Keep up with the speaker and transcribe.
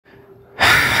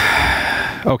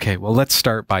Okay, well, let's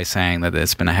start by saying that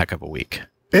it's been a heck of a week.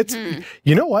 It's,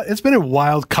 you know what? It's been a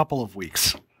wild couple of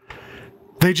weeks.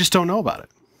 They just don't know about it.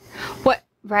 What?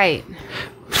 Right.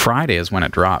 Friday is when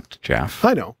it dropped, Jeff.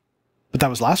 I know. But that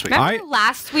was last week. Remember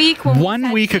last week when One we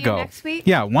said week see you ago. next week?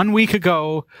 Yeah, 1 week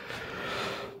ago,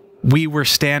 we were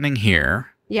standing here,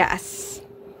 Yes.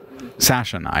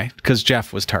 Sasha and I, because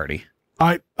Jeff was tardy.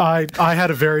 I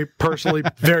had a very personally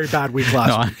very bad week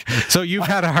last week. So you've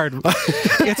had a hard.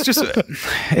 It's just,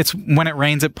 it's when it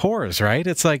rains, it pours, right?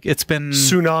 It's like it's been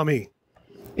Tsunami.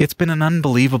 It's been an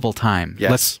unbelievable time. Yes.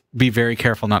 Let's be very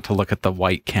careful not to look at the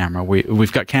white camera.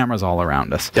 We've got cameras all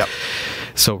around us. Yep.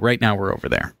 So right now we're over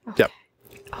there. Yep.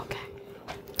 Okay.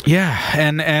 Yeah,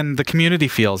 and the community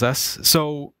feels us.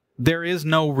 So there is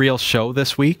no real show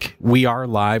this week. We are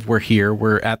live. We're here.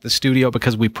 We're at the studio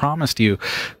because we promised you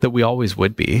that we always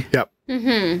would be. Yep.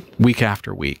 Week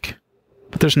after week.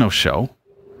 But there's no show.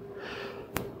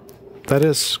 That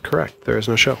is correct. There is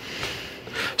no show.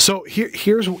 So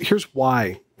here's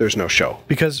why there's no show.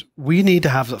 Because we need to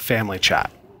have a family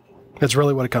chat. That's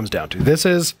really what it comes down to. This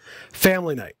is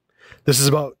family night. This is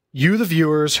about you, the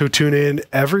viewers, who tune in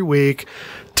every week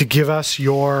to give us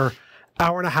your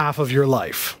hour and a half of your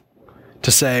life to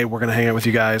say we're going to hang out with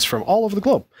you guys from all over the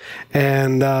globe.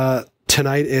 And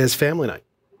tonight is family night.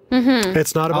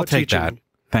 It's not about I'll take teaching. that.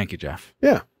 Thank you, Jeff.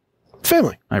 Yeah.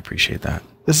 Family. I appreciate that.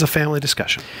 This is a family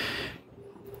discussion.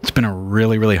 It's been a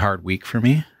really, really hard week for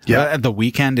me. Yeah. The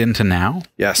weekend into now.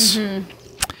 Yes.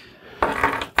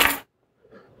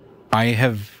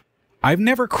 I've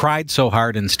never cried so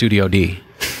hard in Studio D.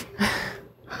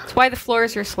 That's why the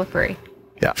floors are slippery.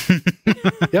 Yeah.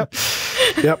 Yep.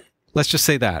 Yep. Let's just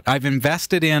say that. I've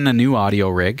invested in a new audio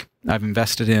rig. I've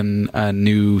invested in a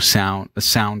new sound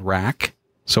rack.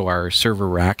 So our server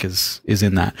rack is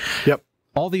in that. Yep.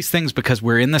 All these things because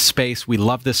we're in this space. We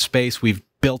love this space. We've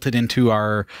built it into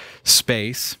our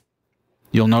space.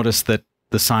 You'll notice that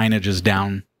the signage is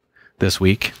down this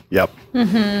week. Yep.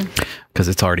 Because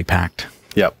it's already packed.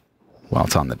 Yep. Well,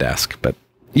 it's on the desk, but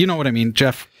you know what I mean,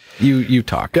 Jeff. You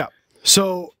talk. Yeah.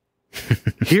 So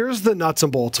here's the nuts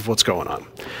and bolts of what's going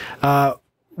on.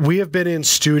 We have been in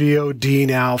Studio D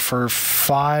now for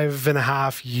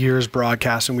 5.5 years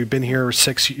broadcasting. We've been here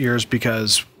 6 years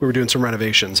because we were doing some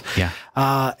renovations. Yeah.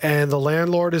 And the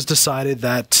landlord has decided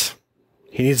that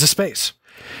he needs a space.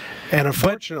 And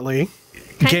unfortunately,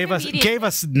 Gave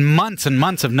us months and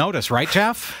months of notice, right,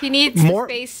 Jeff? He needs more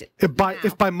space.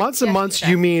 if by months and months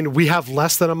you mean we have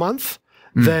less than a month,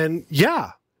 then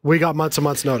yeah, we got months and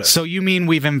months notice. So you mean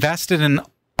we've invested in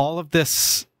all of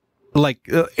this, like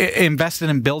invested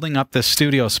in building up this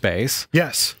studio space?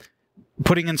 Yes.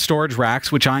 Putting in storage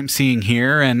racks, which I'm seeing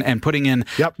here, and putting in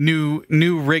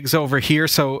new rigs over here.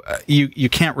 So you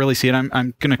can't really see it.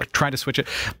 I'm going to try to switch it.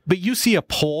 But you see a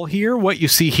pole here. What you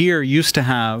see here used to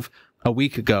have a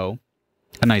week ago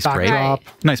a nice Backdrop.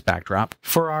 nice backdrop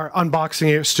For our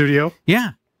unboxing studio.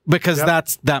 Yeah, because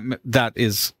that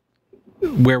is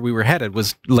where we were headed.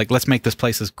 Was like, let's make this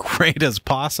place as great as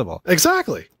possible.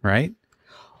 Exactly. Right.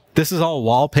 This is all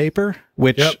wallpaper,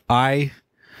 which I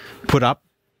put up.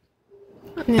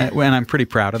 And I'm pretty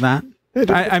proud of that.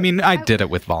 I mean, I did it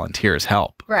with volunteers'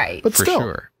 help. Right. But for still.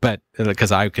 sure. But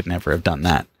because I could never have done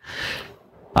that.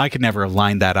 I could never have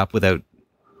lined that up without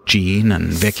Jean and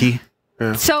Vicky.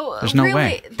 Yeah. So There's no really,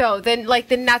 way. though, then like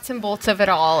the nuts and bolts of it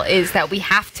all is that we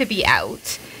have to be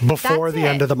out Before That's the it.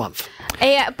 end of the month.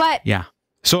 But Yeah.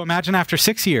 So imagine after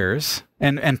 6 years,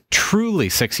 and truly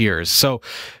 6 years. So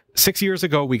 6 years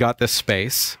ago, we got this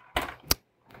space.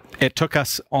 It took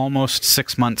us almost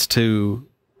 6 months to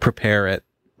prepare it.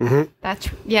 that's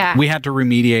We had to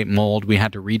remediate mold. We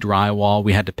had to re-drywall.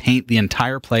 We had to paint the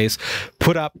entire place,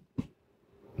 put up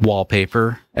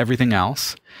wallpaper, everything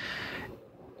else.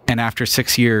 And after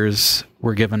 6 years,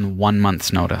 we're given 1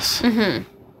 month's notice.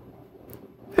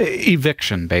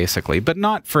 Eviction, basically, but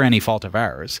not for any fault of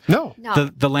ours. No.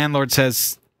 The landlord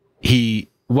says his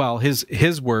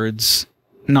words,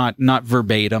 not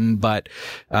verbatim, but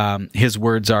his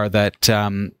words are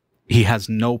that he has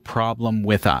no problem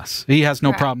with us. He has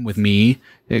no problem with me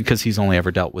because he's only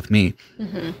ever dealt with me.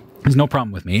 There's no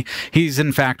problem with me. He's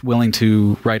in fact willing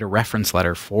to write a reference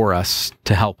letter for us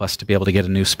to help us to be able to get a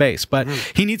new space, but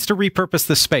he needs to repurpose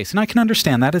this space, and I can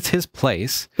understand that. It's his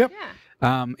place. Yep.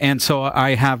 And so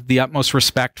I have the utmost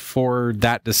respect for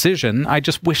that decision. I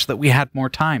just wish that we had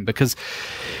more time because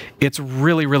it's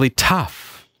really, really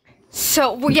tough.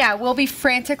 So we'll be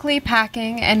frantically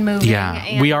packing and moving. Yeah,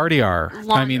 and we already are.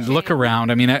 I mean, look launching.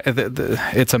 around. I mean,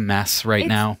 it's a mess right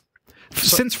now.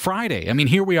 Since Friday. I mean,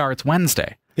 here we are. It's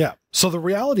Wednesday. Yeah. So the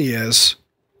reality is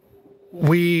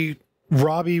we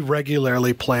Robbie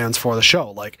regularly plans for the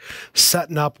show, like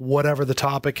setting up whatever the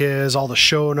topic is, all the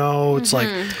show notes, like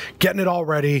getting it all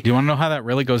ready. Do you want to know how that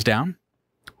really goes down?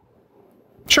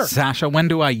 Sure. Sasha, when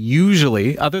do I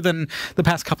usually, other than the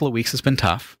past couple of weeks, it's been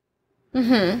tough.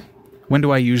 When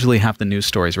do I usually have the news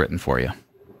stories written for you?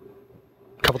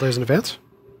 A couple days in advance?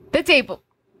 The day before.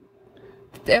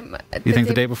 You think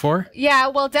the day before? Yeah,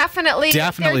 well, definitely.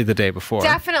 Definitely the day before.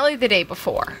 Definitely the day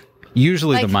before.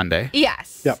 Usually Like, the Monday.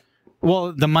 Yes. Yep.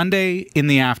 Well, the Monday in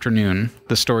the afternoon,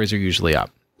 the stories are usually up.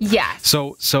 Yes.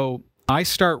 So I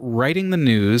start writing the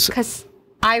news. Because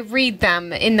I read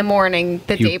them in the morning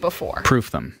the day before.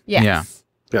 Proof them. Yes. Yeah.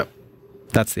 Yep.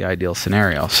 That's the ideal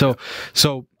scenario. So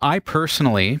I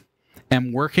personally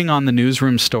am working on the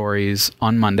newsroom stories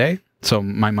on Monday. So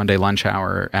my Monday lunch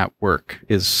hour at work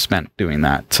is spent doing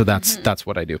that. So that's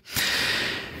what I do.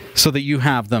 So that you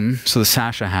have them, so that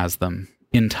Sasha has them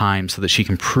in time so that she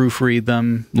can proofread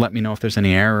them, let me know if there's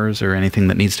any errors or anything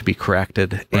that needs to be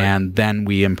corrected, right. And then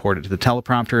we import it to the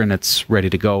teleprompter and it's ready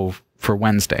to go for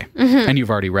Wednesday. And you've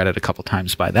already read it a couple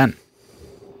times by then.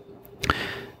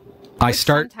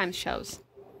 Sometimes shows.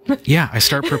 Yeah, I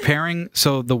start preparing.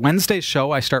 So the Wednesday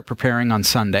show, I start preparing on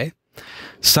Sunday.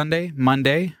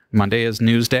 Monday is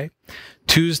news day.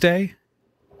 Tuesday,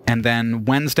 and then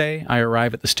Wednesday, I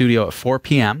arrive at the studio at 4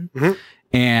 p.m.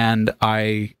 And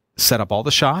I set up all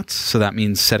the shots. So that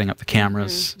means setting up the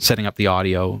cameras, setting up the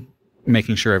audio,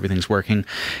 making sure everything's working,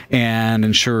 and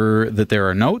ensure that there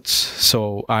are notes.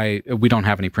 So we don't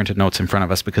have any printed notes in front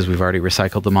of us because we've already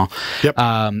recycled them all. Yep.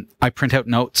 I print out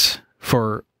notes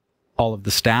for all of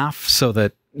the staff so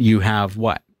that you have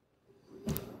what?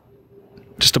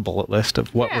 Just a bullet list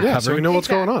of what we're covering. So we know what's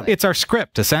going on. It's our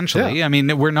script, essentially. Yeah. I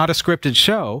mean, we're not a scripted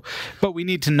show, but we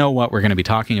need to know what we're going to be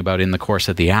talking about in the course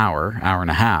of the hour and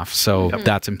a half. So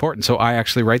that's important. So I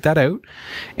actually write that out,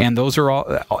 and those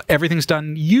are everything's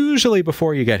done usually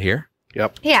before you get here.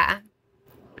 Yep. Yeah.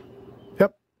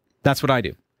 Yep. That's what I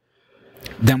do.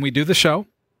 Then we do the show,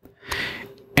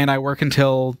 and I work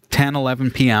until 10,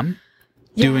 11 p.m.,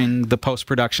 doing the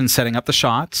post-production, setting up the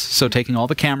shots. So taking all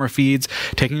the camera feeds,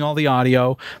 taking all the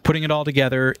audio, putting it all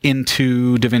together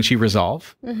into DaVinci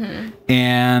Resolve.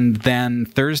 And then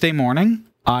Thursday morning,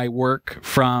 I work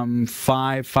from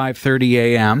 5:30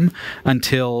 a.m.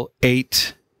 until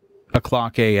 8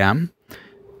 o'clock a.m.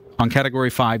 on Category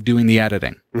 5 doing the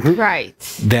editing. Right.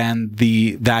 Then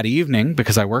that evening,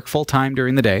 because I work full-time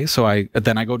during the day, so I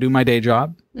go do my day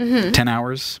job, 10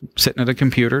 hours sitting at a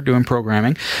computer doing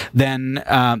programming. Then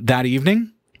that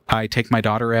evening, I take my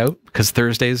daughter out because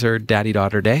Thursdays are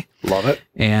daddy-daughter day. Love it.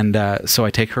 And so I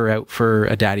take her out for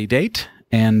a daddy date.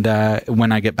 And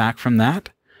when I get back from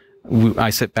that, I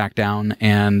sit back down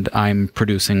and I'm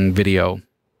producing video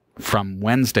from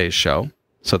Wednesday's show.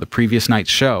 So the previous night's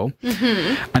show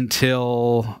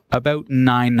until about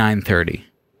 9:30.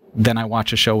 Then I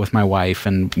watch a show with my wife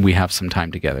and we have some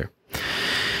time together.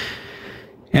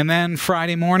 And then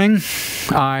Friday morning,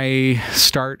 I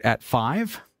start at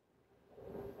 5.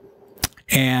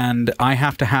 And I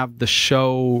have to have the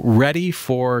show ready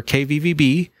for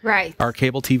KVVB, right, our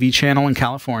cable TV channel in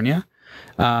California.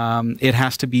 It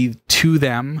has to be to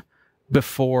them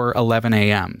before 11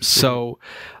 a.m. So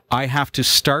I have to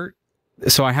start.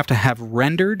 So I have to have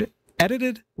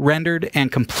edited, rendered,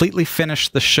 and completely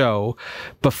finished the show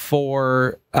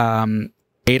before 8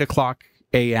 o'clock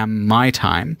a.m. my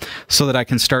time so that I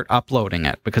can start uploading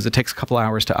it because it takes a couple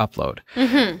hours to upload.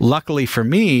 Luckily for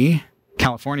me,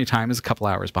 California time is a couple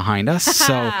hours behind us.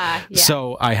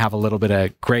 So I have a little bit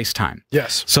of grace time.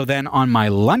 Yes. So then on my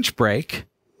lunch break,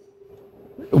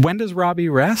 when does Robbie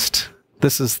rest?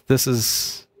 This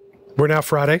is We're now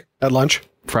Friday at lunch.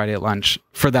 Friday at lunch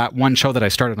for that one show that I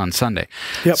started on Sunday.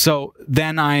 Yep. So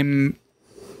then I'm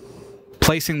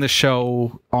placing the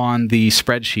show on the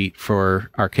spreadsheet for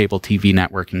our cable TV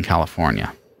network in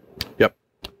California. Yep.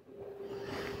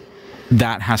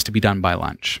 That has to be done by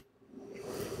lunch.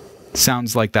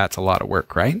 Sounds like that's a lot of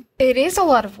work, right? It is a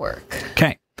lot of work.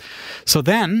 Okay. So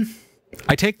then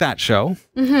I take that show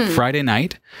Friday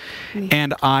night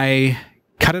and I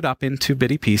cut it up into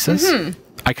bitty pieces.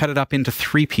 I cut it up into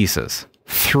 3 pieces.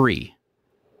 3.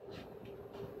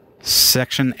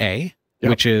 Section A,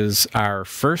 which is our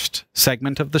first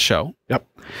segment of the show. Yep.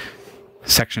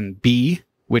 Section B,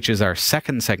 which is our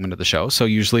second segment of the show. So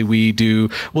usually we'll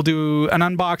do an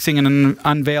unboxing and an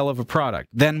unveil of a product.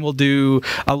 Then we'll do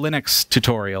a Linux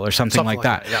tutorial or something like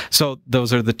that. Yeah. So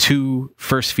those are the 2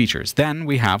 first features. Then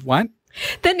we have what?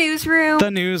 The newsroom.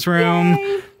 The newsroom.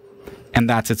 Yay. And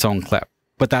that's its own clip.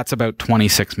 But that's about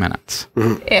 26 minutes.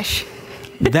 Ish.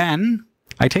 Then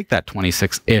I take that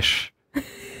 26-ish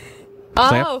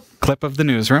Oh. clip of the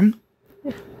newsroom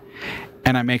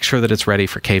and I make sure that it's ready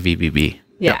for KVBB,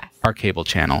 Yes. our cable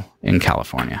channel in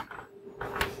California.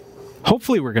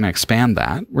 Hopefully we're going to expand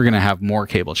that. We're going to have more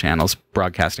cable channels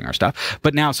broadcasting our stuff.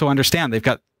 But now, so understand, they've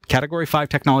got Category 5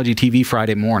 Technology TV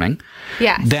Friday morning.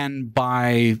 Yes. Then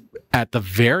at the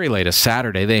very latest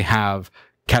Saturday, they have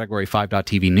Category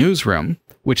 5.TV Newsroom,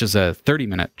 which is a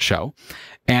 30-minute show.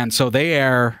 And so they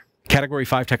air Category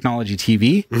 5 Technology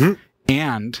TV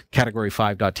and Category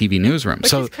 5.TV Newsroom.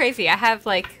 Which is crazy. I have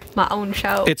like my own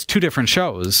show. It's two different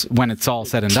shows when it's all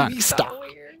said and done.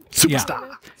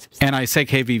 Superstar. And I say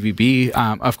KVVB.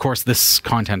 Of course, this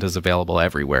content is available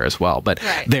everywhere as well, but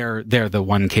they're the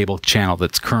one cable channel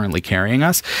that's currently carrying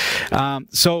us.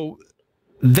 So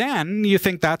then you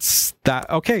think that's that.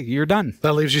 Okay, you're done.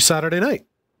 That leaves you Saturday night.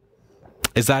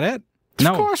 Is that it?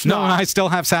 No, of course no. not. I still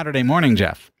have Saturday morning,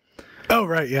 Jeff. Oh,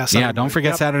 right. Yeah. Yeah. Don't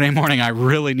forget Saturday morning. I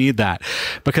really need that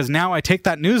because now I take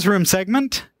that newsroom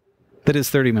segment that is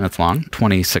 30 minutes long,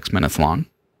 26 minutes long.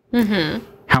 Mm-hmm.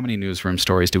 How many newsroom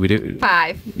stories do we do?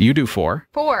 5. You do 4.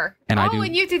 4. And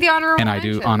and you do the honorable and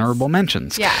mentions. I do honorable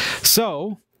mentions. Yeah.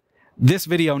 So this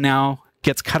video now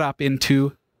gets cut up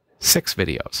into 6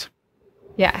 videos.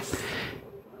 Yes.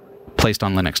 Placed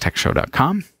on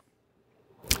linuxtechshow.com.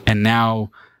 And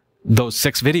now those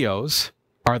 6 videos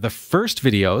are the first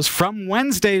videos from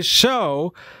Wednesday's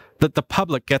show that the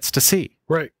public gets to see.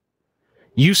 Right.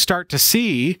 You start to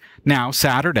see now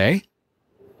Saturday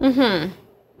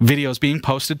videos being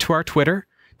posted to our Twitter,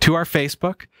 to our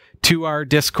Facebook, to our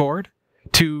Discord,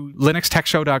 to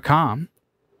linuxtechshow.com.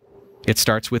 It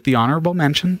starts with the honorable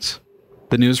mentions,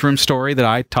 the newsroom story that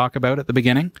I talk about at the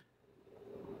beginning.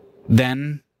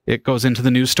 Then it goes into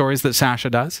the news stories that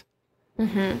Sasha does.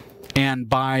 And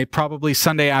by probably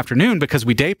Sunday afternoon, because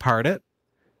we day part it,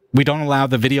 we don't allow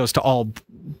the videos to all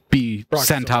be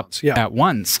sent up at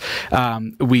once.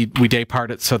 We day part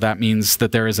it, so that means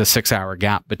that there is a 6-hour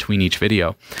gap between each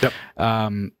video. Yep.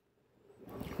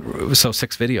 So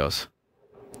 6 videos.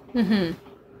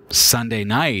 Sunday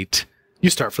night. You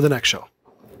start for the next show.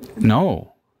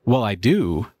 No. Well, I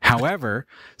do. However,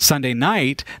 Sunday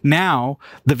night, now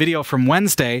the video from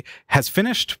Wednesday has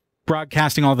finished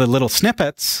broadcasting all the little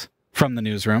snippets from the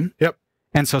newsroom. Yep.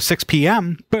 And so 6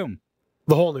 p.m., boom.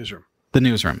 The whole newsroom. The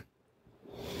newsroom.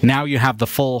 Now you have the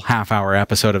full half-hour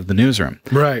episode of the newsroom.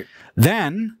 Right.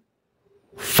 Then,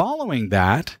 following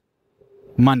that,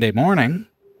 Monday morning,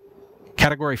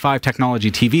 Category 5 Technology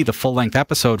TV, the full-length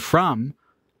episode from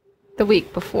the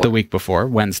week before. The week before,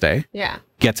 Wednesday,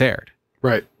 gets aired.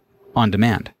 Right. On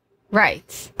demand.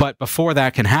 Right. But before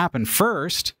that can happen,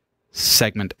 first,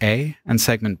 segment A and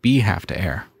segment B have to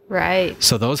air. Right.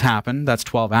 So those happen. That's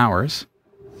 12 hours.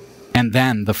 And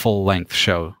then the full-length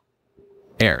show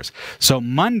airs. So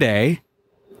Monday,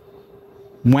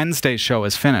 Wednesday's show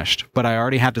is finished, but I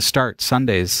already had to start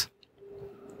Sunday's.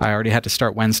 I already had to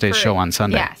start Wednesday's show on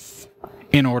Sunday. Yes.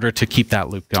 In order to keep that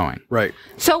loop going. Right.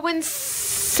 So when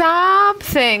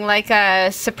something like a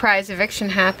surprise eviction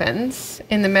happens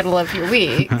in the middle of your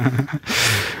week, how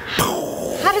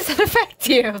does that affect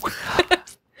you?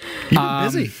 You've been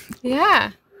busy.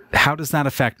 Yeah. How does that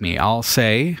affect me? I'll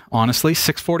say, honestly,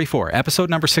 644. Episode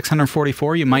number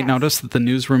 644, you might notice that the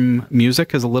newsroom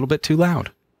music is a little bit too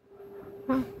loud.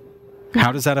 Oh.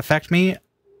 How does that affect me?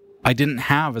 I didn't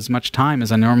have as much time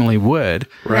as I normally would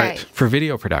for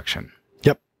video production.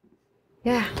 Yep.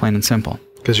 Yeah. Plain and simple.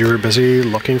 Because you were busy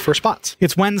looking for spots.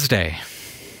 It's Wednesday.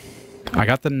 I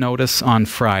got the notice on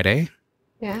Friday.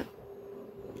 Yeah.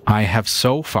 I have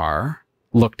so far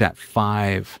looked at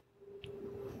 5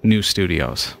 new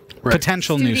studios. Right.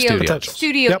 Potential new studios.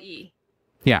 Studio E.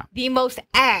 Yeah. The most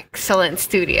excellent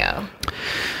studio.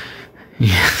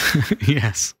 Yeah.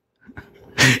 Yes.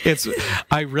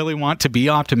 I really want to be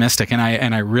optimistic, and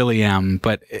I really am,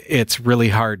 but it's really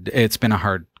hard. It's been a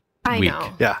hard week. I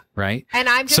know. Yeah. Right? And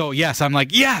I'm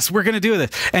like, yes, we're going to do this.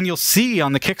 And you'll see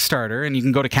on the Kickstarter, and you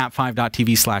can go to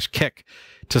cat5.tv/kick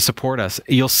to support us.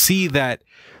 You'll see that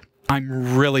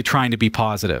I'm really trying to be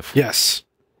positive. Yes.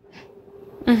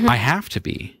 I have to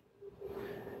be.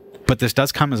 But this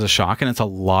does come as a shock, and it's a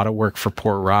lot of work for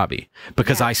poor Robbie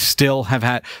because I still have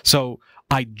had... So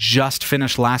I just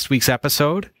finished last week's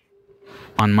episode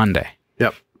on Monday.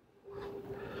 Yep.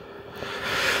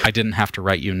 I didn't have to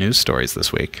write you news stories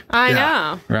this week. I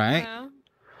know. Right? Yeah.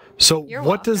 So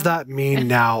what does that mean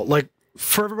now? Like,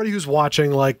 for everybody who's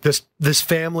watching, like this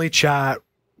family chat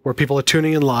where people are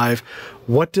tuning in live,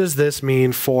 what does this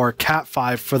mean for Cat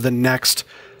 5 for the next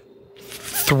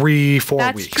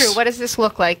 3-4 weeks? That's true. What does this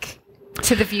look like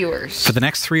to the viewers? For the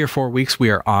next 3 or 4 weeks, we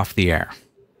are off the air.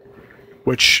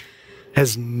 Which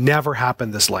has never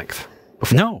happened this length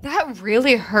before. No. That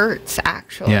really hurts,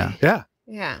 actually. Yeah. Yeah.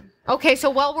 Yeah. Okay, so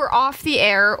while we're off the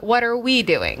air, what are we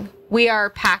doing? We are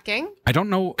packing. I don't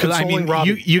know. I Consoling mean,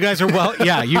 Robbie. you guys are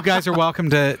you guys are welcome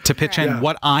to pitch in Yeah.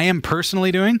 what I am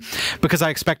personally doing, because I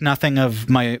expect nothing of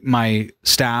my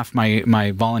staff,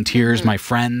 my volunteers, my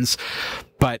friends.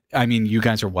 But I mean, you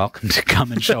guys are welcome to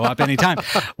come and show up anytime.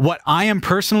 What I am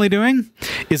personally doing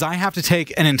is I have to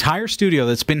take an entire studio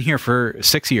that's been here for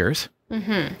 6 years,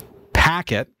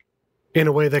 pack it. In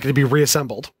a way that could be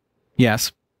reassembled.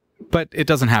 Yes, but it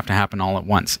doesn't have to happen all at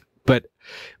once. But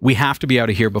we have to be out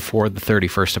of here before the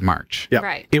 31st of March. Yeah.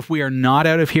 Right. If we are not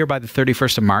out of here by the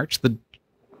 31st of March, the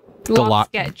Locks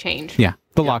lock get changed. Yeah,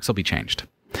 the locks will be changed.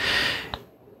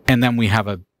 And then we have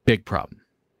a big problem.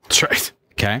 That's right.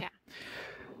 Okay? Yeah.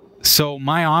 So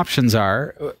my options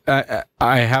are,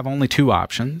 I have only 2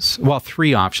 options. Well,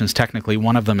 3 options technically.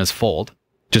 One of them is fold.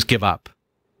 Just give up.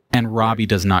 And Robbie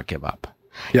does not give up.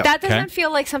 Yeah. That doesn't Okay. feel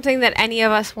like something that any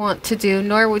of us want to do,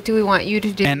 nor do we want you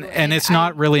to do. And it's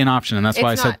not really an option, and that's why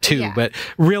I It's said not, 2. yeah. But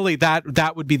really,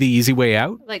 that would be the easy way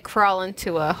out. like crawl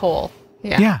into a hole.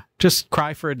 Yeah. Yeah, just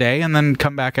cry for a day and then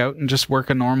come back out and just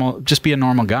just be a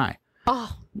normal guy.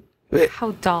 Oh,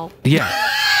 how dull. Yeah.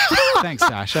 Thanks,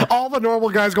 Sasha. All the normal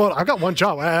guys going, I've got one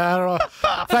job. I don't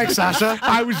know. Thanks, Sasha.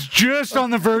 I was just on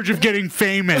the verge of getting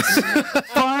famous.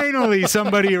 Finally,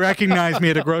 somebody recognized me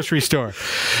at a grocery store.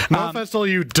 No offense to all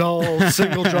you dull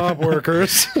single job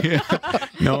workers.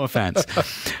 No offense.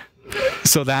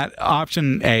 So that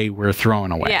option A, we're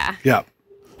throwing away. Yeah. Yeah.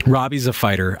 Robbie's a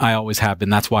fighter. I always have been.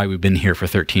 That's why we've been here for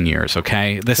 13 years,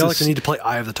 okay? I feel like they need to play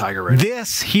Eye of the Tiger right now.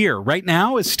 This here, right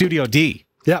now, is Studio D,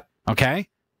 Yep. okay?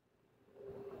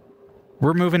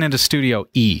 We're moving into Studio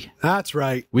E. That's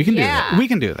right. We can do Yeah. that. We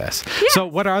can do this. So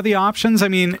what are the options? I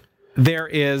mean,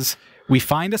 we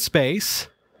find a space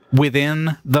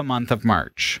within the month of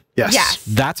March. Yes. Yes.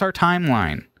 That's our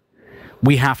timeline.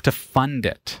 We have to fund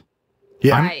it.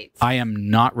 Yeah. Right. I am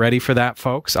not ready for that,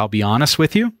 folks. I'll be honest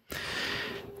with you.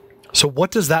 So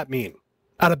what does that mean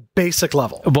at a basic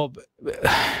level? Well,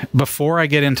 before I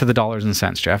get into the dollars and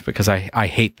cents, Jeff, because I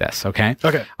hate this, okay?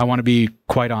 Okay. I want to be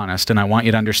quite honest, and I want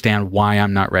you to understand why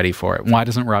I'm not ready for it. Why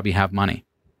doesn't Robbie have money?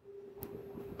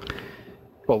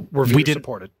 Well, we're We viewer didn't-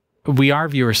 supported. We are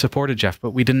viewer supported, Jeff,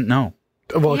 but we didn't know.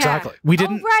 Well, Yeah. exactly. We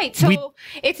didn't. Oh, right. So we-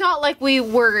 it's not like we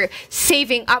were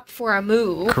saving up for a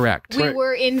move. Correct. We Right.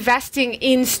 were investing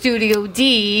in Studio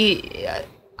D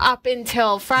up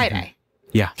until Friday.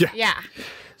 Yeah. Yeah. Yeah.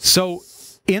 So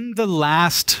in the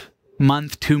last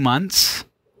month, 2 months,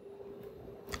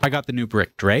 I got the new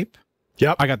brick drape.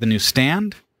 Yep. I got the new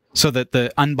stand so that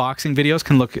the unboxing videos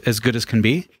can look as good as can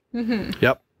be.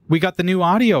 Yep. We got the new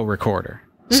audio recorder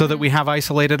so that we have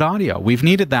isolated audio. We've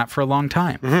needed that for a long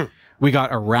time. We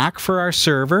got a rack for our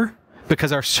server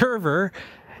because our server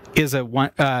is a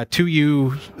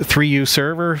 2U, 3U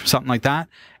server, something like that.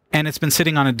 And it's been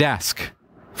sitting on a desk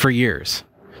for years.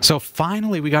 So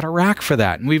finally we got a rack for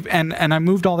that. And and I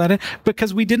moved all that in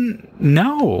because we didn't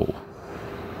know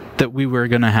that we were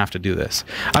going to have to do this.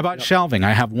 I bought shelving.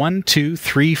 I have 1, 2,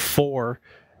 3, 4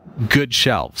 good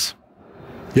shelves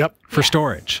Yep. for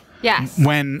storage. Yes.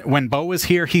 When Bo was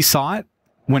here, he saw it.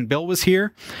 When Bill was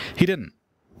here, he didn't.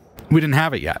 We didn't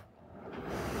have it yet.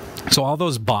 So all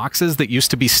those boxes that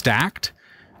used to be stacked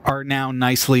are now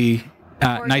nicely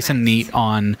nice and neat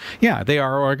on, they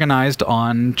are organized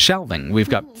on shelving. We've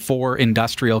got 4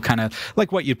 industrial kind of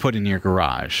like what you'd put in your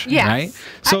garage, Yes. right?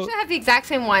 I So actually have the exact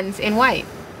same ones in white.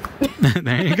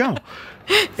 there you go.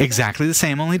 Exactly the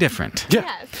same, only different. Yeah.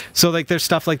 Yes. So like there's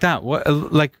stuff like that. What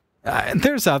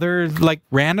there's other like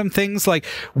random things like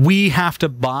we have to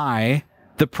buy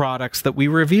the products that we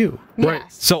review. Right.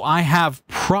 Yes. So I have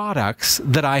products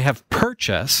that I have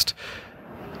purchased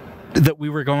that we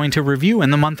were going to review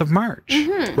in the month of March.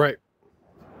 Right.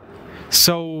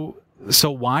 So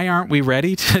why aren't we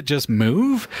ready to just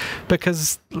move?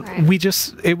 Because Right.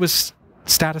 it was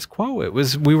status quo.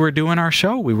 We were doing our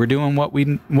show. We were doing what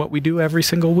we do every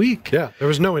single week. Yeah. There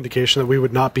was no indication that we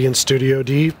would not be in Studio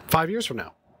D 5 years from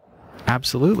now,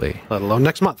 Absolutely. let alone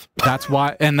next month. That's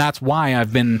why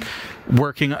I've been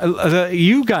working.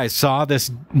 You guys saw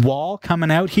this wall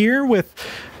coming out here with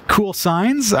cool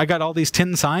signs. I got all these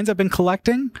tin signs I've been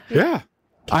collecting. Yeah.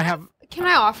 I have, Can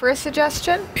I offer a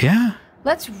suggestion? yeah.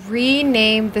 Let's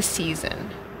rename the season.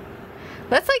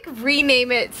 Let's rename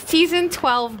it Season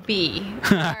 12B.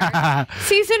 or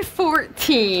Season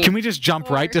 14. Can we just jump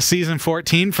right to season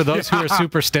 14 for those who are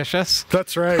superstitious?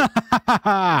 That's right.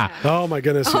 Oh my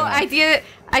goodness. Oh, yeah.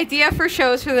 idea for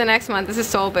shows for the next month. This is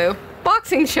Soul Boo.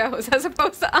 Boxing shows as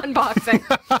opposed to unboxing.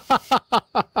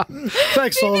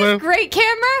 Thanks, See this Solomon. great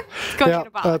camera? Let's go Yeah, get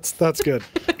a box. that's good.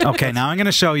 Okay, now I'm going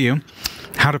to show you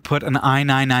How to put an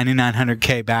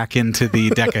I-9-9900K back into the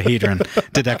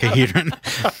dodecahedron.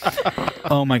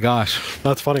 Oh my gosh.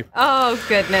 That's funny. Oh,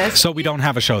 goodness. So we don't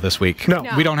have a show this week. No.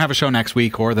 We don't have a show next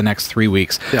week or the next 3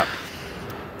 weeks. Yeah.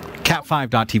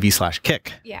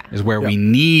 cat5.tv/kick Yeah. is where we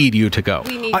need you to go.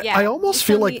 We need, I almost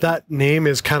feel like that name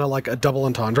is kind of like a double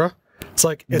entendre. It's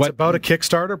like, it's about a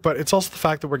Kickstarter, but it's also the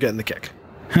fact that we're getting the kick.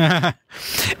 And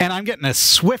I'm getting a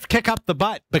swift kick up the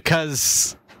butt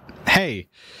because, hey,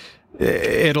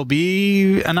 it'll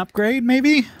be an upgrade,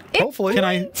 maybe? Hopefully.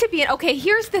 Okay,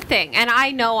 here's the thing, and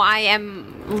I know I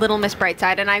am Little Miss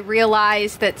Brightside, and I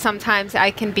realize that sometimes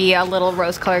I can be a little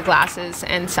rose-colored glasses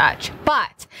and such,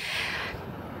 but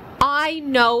I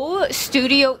know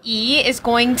Studio E is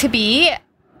going to be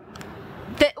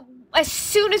as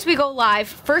soon as we go live,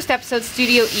 first episode,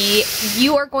 Studio E,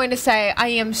 you are going to say, I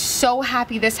am so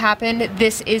happy this happened.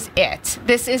 This is it.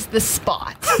 This is the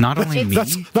spot. Not only me.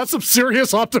 That's some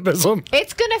serious optimism.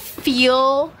 It's going to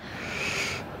feel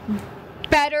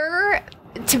better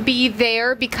to be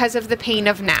there because of the pain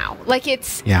of now. Like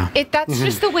that's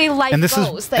just the way life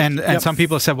goes. And some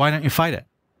people have said, why don't you fight it?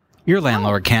 Your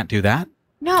landlord can't do that.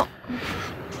 No.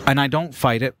 And I don't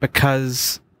fight it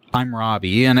because I'm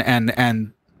Robbie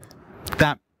and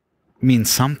that means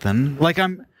something. Like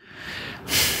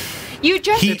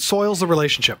it soils the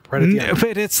relationship right at the end.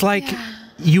 But it's like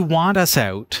you want us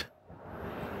out.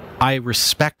 I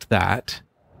respect that.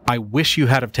 I wish you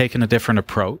had have taken a different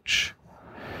approach.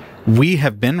 We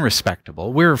have been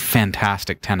respectable. We're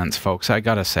fantastic tenants, folks. I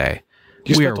gotta say,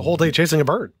 you spent the whole day chasing a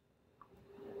bird.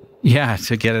 Yeah,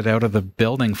 to get it out of the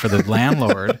building for the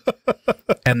landlord.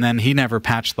 And then he never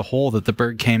patched the hole that the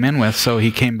bird came in with, so he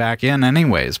came back in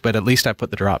anyways. But at least I put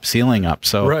the drop ceiling up,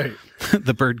 so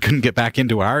the bird couldn't get back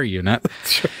into our unit.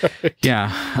 Right.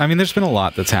 Yeah, I mean, there's been a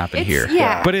lot that's happened here.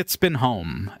 Yeah. But it's been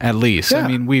home, at least. Yeah. I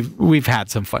mean, we've had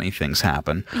some funny things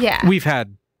happen. Yeah. We've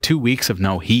had 2 weeks of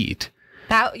no heat.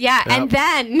 And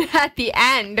then at the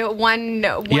end, do you want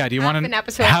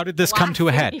to? How did this come to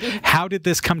a head? How did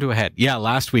this come to a head? Yeah,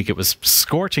 last week it was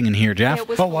scorching in here, Jeff.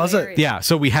 Was it? Yeah,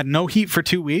 so we had no heat for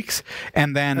 2 weeks,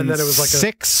 and then it was like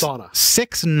a sauna.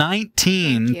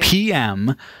 6:19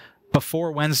 p.m.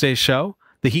 before Wednesday's show,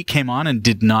 the heat came on and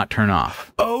did not turn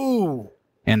off. Oh.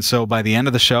 And so by the end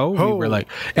of the show, we were like,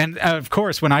 and of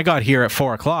course, when I got here at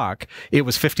 4 o'clock, it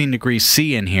was 15 degrees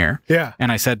C in here. Yeah.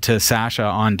 And I said to Sasha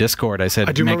on Discord, I said,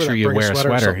 make sure you wear a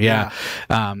sweater. Yeah.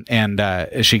 And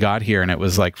she got here and it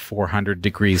was like 400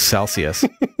 degrees Celsius.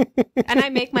 And I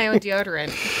make my own deodorant.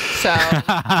 So.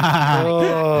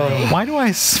 Why do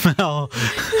I smell?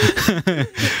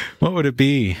 What would it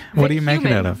be? What do you make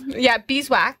it out of? Yeah,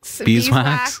 beeswax.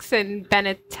 Beeswax and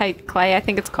bentonite clay, I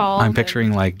think it's called. I'm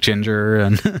picturing like ginger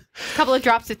and a couple of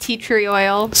drops of tea tree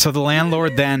oil. So the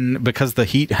landlord then, because the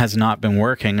heat has not been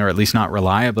working, or at least not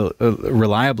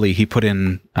reliably, he put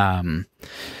in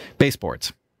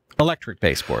baseboards, electric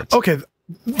baseboards. Okay,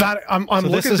 I'm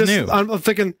looking at this. New. I'm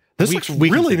thinking this looks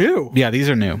really new. Yeah, these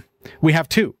are new. We have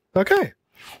 2. Okay,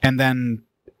 and then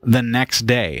the next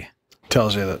day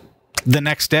tells you that. The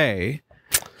next day,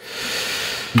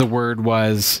 the word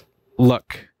was,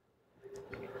 look.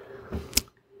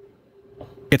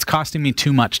 It's costing me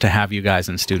too much to have you guys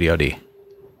in Studio D.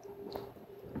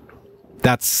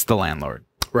 That's the landlord.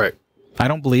 Right. I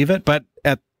don't believe it, but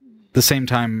at the same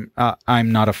time,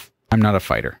 I'm not a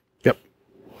fighter. Yep.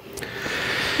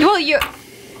 Well, you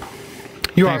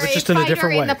are, but just in a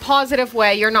different way. In the positive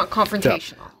way. You're not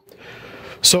confrontational. Yep.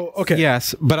 So, okay.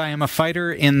 Yes, but I am a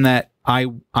fighter in that I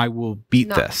will beat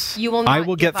this. You will not I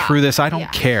will get through this. I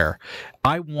don't care.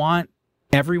 I want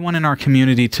everyone in our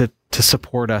community to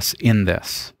support us in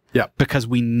this. Yeah. Because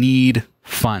we need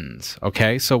funds.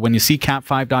 Okay. So when you see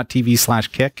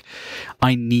cat5.tv/kick,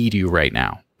 I need you right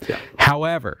now. Yeah.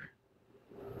 However,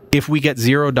 if we get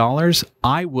 $0,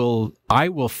 I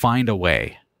will find a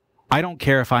way. I don't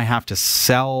care if I have to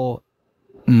sell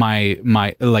my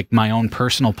own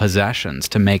personal possessions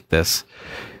to make this.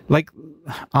 Like,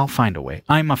 I'll find a way.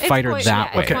 I'm a fighter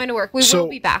that way. It's going to work. We will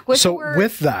be back.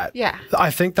 With that,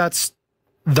 I think that's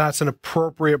an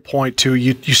appropriate point too.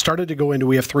 You started to go into,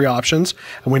 we have 3 options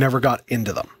and we never got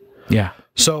into them. Yeah.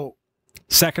 So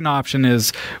second option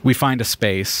is we find a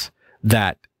space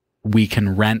that we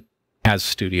can rent as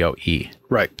Studio E.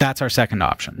 Right. That's our second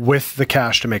option. With the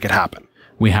cash to make it happen.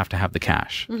 We have to have the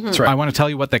cash. Mm-hmm. That's right. I want to tell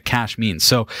you what the cash means.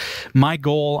 So my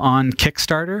goal on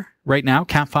Kickstarter right now,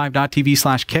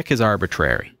 cat5.tv/kick, is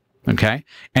arbitrary. Okay.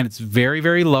 And it's very,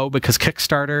 very low because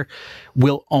Kickstarter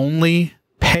will only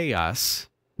pay us,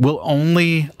 will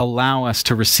only allow us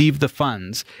to receive the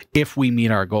funds if we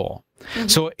meet our goal. Mm-hmm.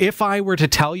 So if I were to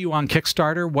tell you on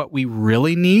Kickstarter what we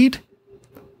really need,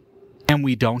 and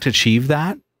we don't achieve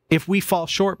that, if we fall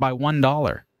short by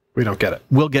 $1, We don't get it.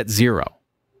 we'll get 0.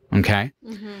 Okay?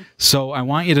 So I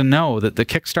want you to know that the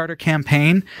Kickstarter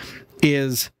campaign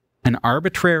is an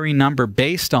arbitrary number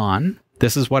based on,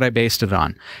 this is what I based it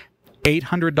on,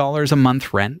 $800 a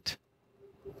month rent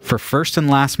for first and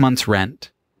last month's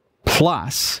rent,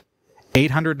 plus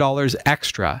 $800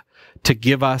 extra to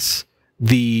give us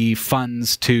the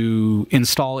funds to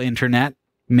install internet,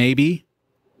 maybe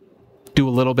do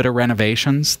a little bit of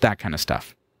renovations, that kind of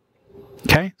stuff.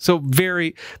 Okay? So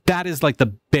that is like the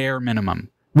bare minimum.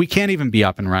 We can't even be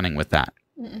up and running with that.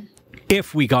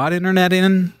 If we got internet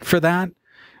in for that,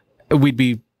 we'd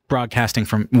be broadcasting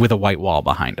with a white wall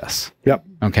behind us. Yep.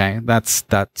 Okay? That's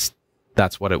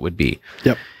what it would be.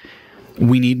 Yep.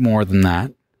 We need more than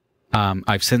that.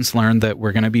 I've since learned that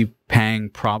we're going to be paying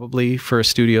probably for a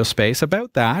studio space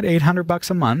about that, $800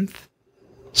 a month.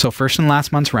 So first and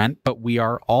last month's rent, but we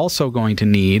are also going to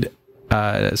need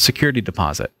a security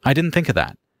deposit. I didn't think of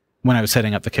that when I was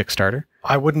setting up the Kickstarter.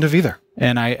 I wouldn't have either.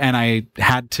 And I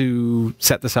had to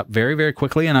set this up very, very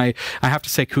quickly. And I have to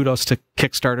say kudos to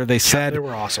Kickstarter. They said They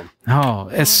were awesome. oh,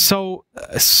 it's so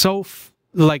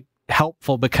like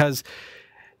helpful, because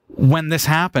when this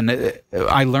happened,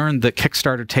 I learned that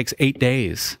Kickstarter takes 8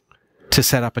 days to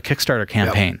set up a Kickstarter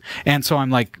campaign. Yep. And so I'm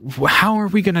like, how are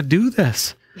we going to do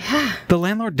this? Yeah. The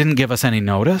landlord didn't give us any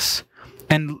notice.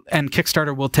 And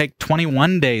Kickstarter will take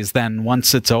 21 days then,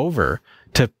 once it's over,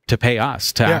 to pay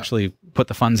us, to actually put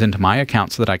the funds into my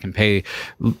account so that I can pay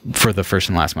for the first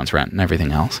and last month's rent and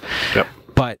everything else. Yep.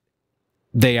 But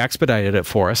they expedited it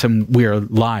for us, and we are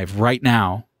live right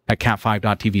now at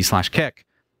cat5.tv/kick.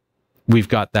 We've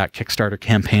got that Kickstarter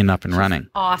campaign up and running.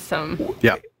 Awesome.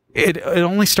 Yeah. It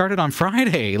only started on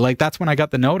Friday. Like, that's when I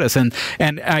got the notice, and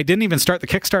I didn't even start the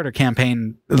Kickstarter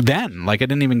campaign then. Like, I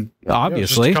didn't even,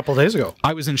 obviously. Just a couple of days ago.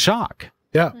 I was in shock.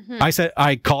 Yeah.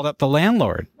 I called up the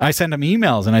landlord. I sent him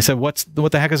emails and I said, what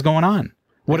the heck is going on?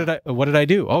 What did I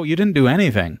do? Oh, you didn't do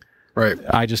anything. Right.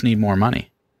 I just need more money.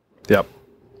 Yep.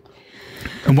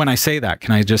 And when I say that,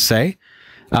 can I just say,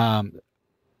 the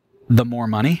more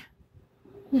money,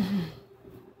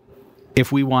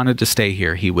 if we wanted to stay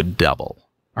here, he would double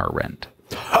our rent.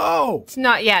 Oh!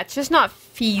 It's just not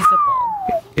feasible.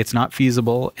 It's not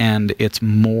feasible, and it's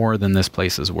more than this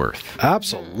place is worth.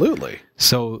 Absolutely.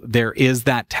 So there is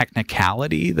that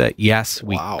technicality that, yes,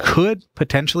 we could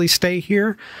potentially stay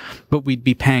here, but we'd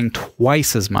be paying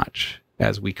twice as much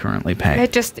as we currently pay.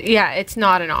 It's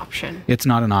not an option. It's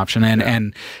not an option.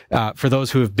 And for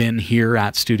those who have been here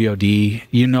at Studio D,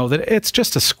 you know that it's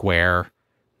just a square.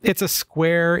 It's a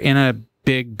square in a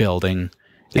big building,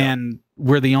 and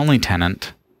we're the only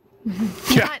tenant.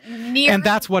 And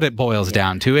that's what it boils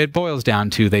down to. It boils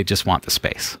down to they just want the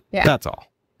space. Yeah. That's all.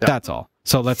 Yeah. That's all.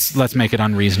 So let's make it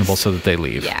unreasonable so that they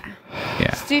leave.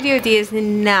 Yeah. Studio D is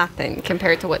nothing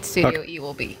compared to what Studio E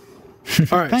will be.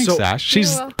 All right. Thanks, Ash.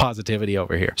 She's positivity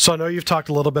over here. So I know you've talked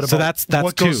a little bit about that's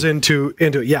what goes into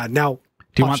it. Yeah. Now,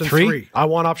 do you want three? I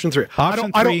want option 3.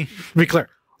 Option 3. I don't, be clear.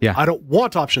 Yeah. I don't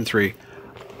want option 3.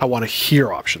 I want to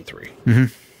hear option 3.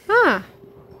 Huh.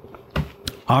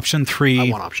 Option 3.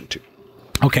 I want option 2.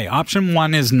 Okay. Option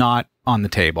 1 is not on the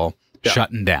table. Yeah.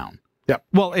 Shutting down. Yep.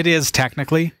 Well, it is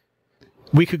technically.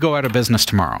 We could go out of business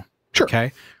tomorrow. Sure.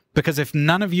 Okay. Because if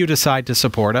none of you decide to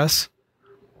support us,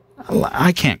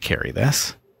 I can't carry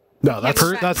this. No, that's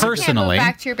personally. You can't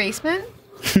go back to your basement?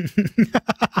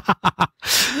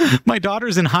 My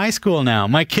daughter's in high school now.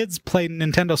 My kids play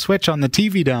Nintendo Switch on the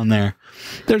TV down there.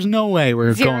 There's no way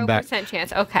we're going back. 0%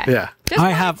 chance. Okay. Yeah.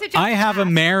 I have a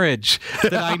marriage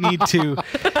that I need to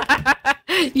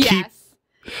keep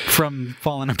from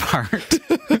falling apart.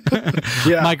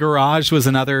 Yeah. My garage was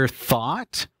another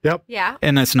thought. Yep. Yeah.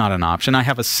 And it's not an option. I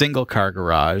have a single car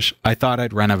garage. I thought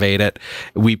I'd renovate it.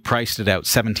 We priced it out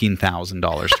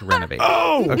 $17,000 to renovate.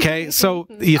 Oh! Okay. So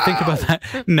you think about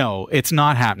that. No, it's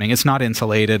not happening. It's not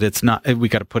insulated. It's not, we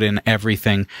got to put in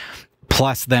everything.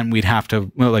 Plus, then we'd have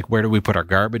to, like, where do we put our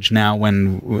garbage now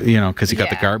when, because you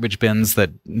got the garbage bins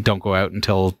that don't go out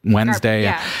until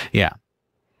Wednesday. Yeah.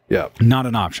 Not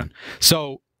an option.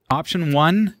 So option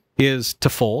 1 is to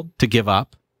fold, to give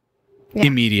up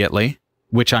immediately,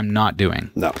 which I'm not doing.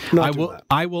 No,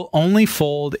 I will only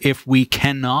fold if we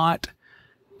cannot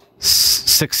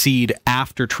succeed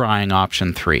after trying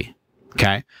option 3.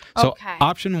 Okay. So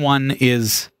option 1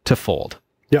 is to fold.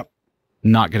 Yep.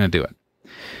 Not going to do it.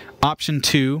 Option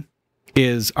 2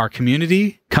 is our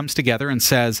community comes together and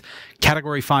says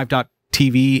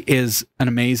Category5.tv is an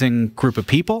amazing group of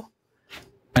people.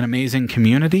 An amazing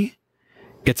community.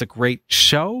 It's a great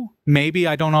show. Maybe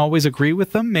I don't always agree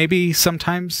with them. Maybe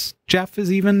sometimes Jeff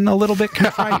is even a little bit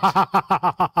contrite.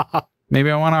 Maybe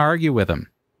I want to argue with him.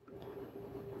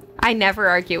 I never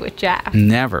argue with Jeff.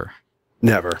 Never.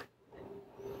 Never.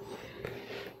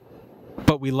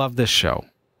 But we love this show.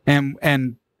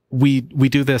 And we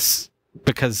do this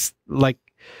because, like,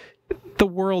 the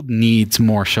world needs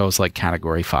more shows like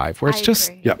Category 5, where it's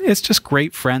it's just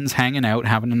great friends hanging out,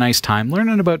 having a nice time,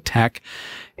 learning about tech.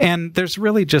 And there's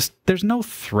no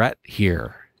threat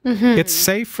here. It's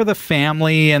safe for the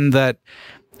family, and that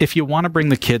if you want to bring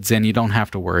the kids in, you don't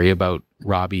have to worry about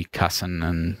Robbie cussing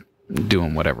and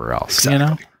doing whatever else. Exactly. You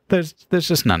know, there's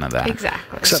just none of that.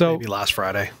 Exactly. Except maybe last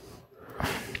Friday.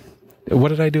 What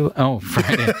did I do? Oh,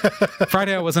 Friday.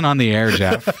 Friday I wasn't on the air,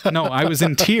 Jeff. No, I was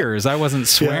in tears. I wasn't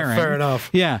swearing. Yeah, fair enough.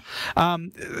 Yeah.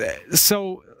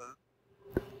 So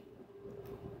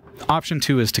option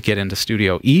 2 is to get into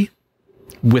Studio E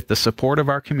with the support of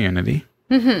our community.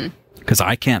 Because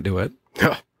I can't do it.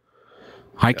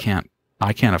 I can't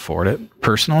afford it.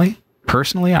 Personally,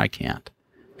 I can't.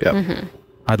 Yeah.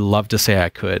 I'd love to say I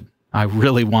could. I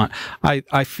really want.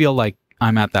 I feel like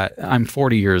I'm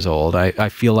 40 years old. I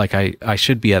feel like I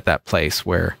should be at that place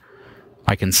where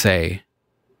I can say,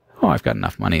 oh, I've got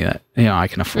enough money that, I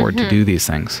can afford to do these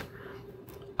things.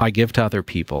 I give to other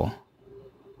people,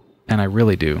 and I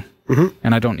really do.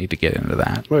 And I don't need to get into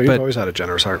that. Well, you've always had a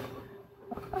generous heart.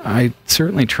 I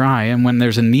certainly try. And when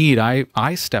there's a need,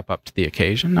 I step up to the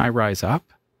occasion. I rise up.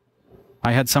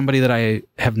 I had somebody that I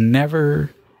have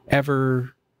never,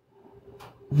 ever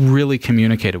really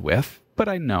communicated with, but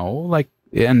I know,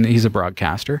 and he's a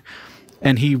broadcaster,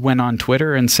 and he went on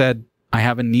Twitter and said, I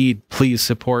have a need, please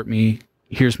support me.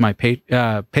 Here's my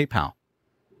PayPal.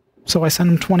 So I sent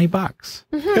him $20.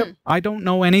 Yep.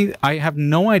 I have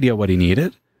no idea what he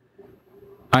needed.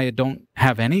 I don't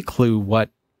have any clue what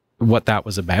that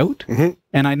was about.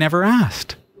 And I never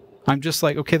asked. I'm just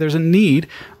like, okay, there's a need.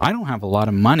 I don't have a lot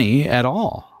of money at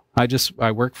all.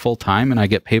 I work full time and I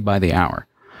get paid by the hour.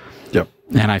 Yep.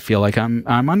 And I feel like I'm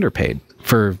underpaid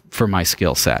for my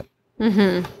skill set.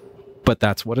 But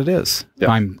that's what it is. Yep.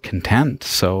 I'm content,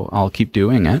 so I'll keep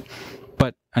doing it.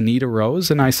 But a need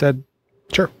arose, and I said,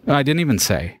 sure. I didn't even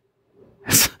say.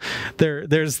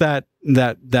 There's that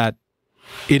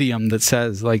idiom that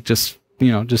says, like, just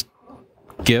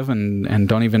give and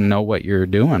don't even know what you're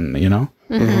doing,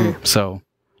 So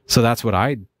that's what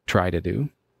I try to do.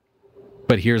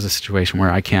 But here's a situation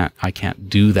where I can't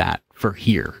do that for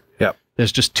here. Yep.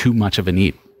 There's just too much of a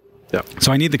need. Yep.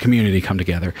 So I need the community to come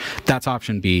together. That's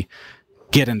option B.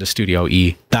 Get into Studio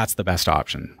E. That's the best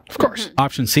option. Of course.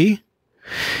 Option C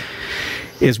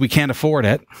is we can't afford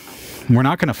it. We're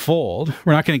not going to fold.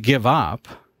 We're not going to give up,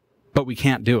 but we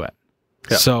can't do it.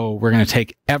 Yep. So we're going to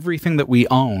take everything that we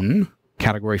own,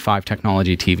 Category 5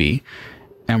 technology TV,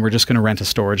 and we're just going to rent a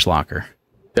storage locker.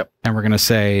 Yep. And we're going to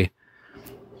say,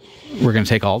 we're going to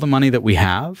take all the money that we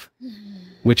have,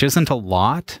 which isn't a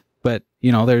lot, but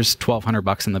there's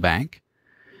 $1,200 in the bank.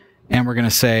 And we're going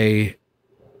to say,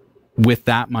 with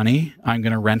that money, I'm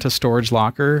going to rent a storage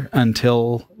locker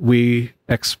until we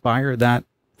expire that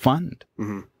fund.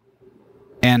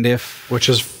 And which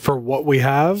is for what we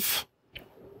have.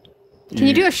 Can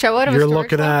you do a show out of a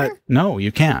storage locker? No,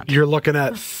 you can't. You're looking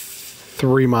at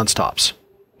 3 months tops.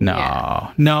 No,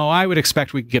 Yeah. No, I would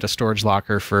expect we could get a storage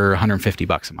locker for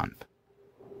 $150 a month.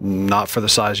 Not for the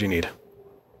size you need.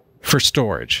 For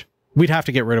storage. We'd have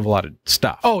to get rid of a lot of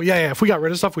stuff. Oh, yeah. If we got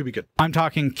rid of stuff, we'd be good. I'm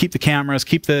talking keep the cameras,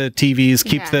 keep the TVs,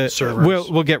 keep the servers.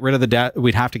 We'll get rid of the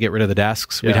we'd have to get rid of the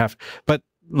desks. Yeah. But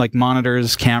like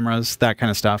monitors, cameras, that kind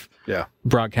of stuff. Yeah.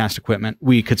 Broadcast equipment,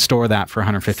 we could store that for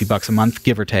 $150 a month,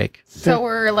 give or take. So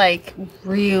we're like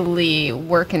really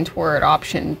working toward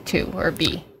option 2 or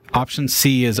B. Option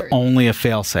C is only a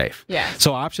fail-safe. Yeah.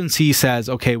 So option C says,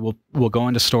 okay, we'll go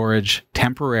into storage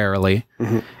temporarily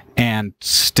and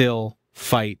still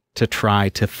fight to try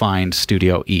to find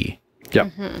Studio E.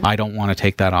 Yep. I don't want to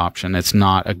take that option. It's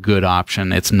not a good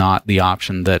option. It's not the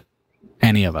option that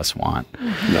any of us want.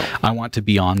 No. I want to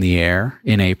be on the air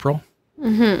in April.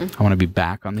 I want to be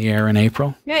back on the air in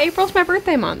April. Yeah, April's my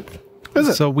birthday month. Is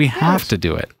it? So we have to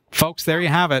do it. Folks, there you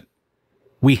have it.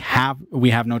 We have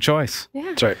no choice. Yeah.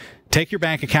 That's right. Take your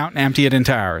bank account and empty it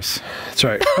into ours. That's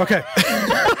right. Okay.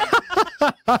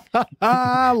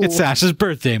 It's Sasha's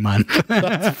birthday month.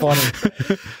 That's funny.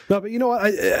 No, but you know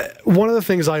what? One of the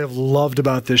things I have loved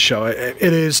about this show, it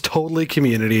is totally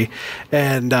community.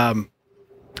 And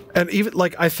even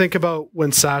like I think about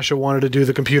when Sasha wanted to do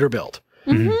the computer build.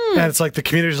 And it's like the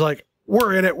community's like,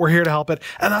 we're in it. We're here to help it.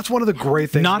 And that's one of the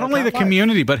great things. Not only the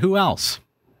community, but who else?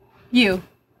 You.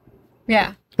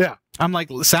 Yeah. Yeah. I'm like,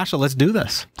 Sasha, let's do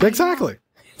this. Exactly.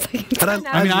 And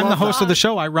I'm the host of the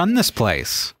show. I run this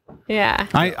place. Yeah.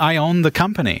 I own the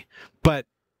company, but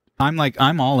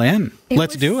I'm all in.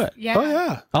 Let's do it. Yeah. Oh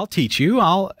yeah. I'll teach you.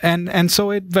 And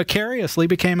so it vicariously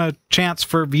became a chance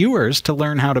for viewers to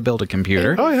learn how to build a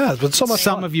computer. Oh yeah. It's been so much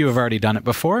Some fun. of you have already done it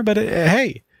before, but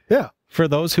hey, Yeah. for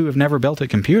those who have never built a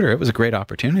computer, it was a great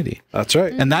opportunity. That's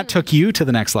right. And that took you to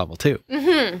the next level too.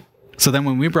 So then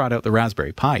when we brought out the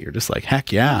Raspberry Pi, you're just like,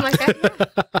 heck yeah. I'm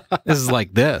like, This is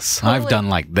like this. I've done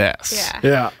like this. yeah.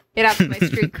 Yeah. It ups my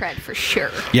street cred for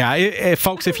sure. Yeah,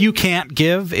 folks, if you can't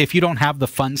give, if you don't have the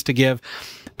funds to give,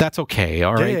 that's okay.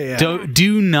 All right. Yeah.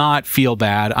 Do not feel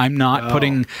bad. I'm not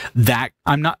putting that.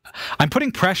 I'm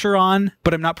putting pressure on,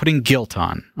 but I'm not putting guilt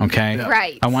on. Okay. Yeah.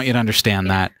 Right. I want you to understand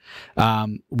that.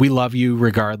 We love you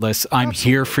regardless. I'm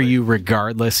here for you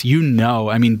regardless. You know,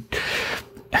 I mean,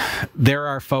 there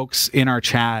are folks in our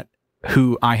chat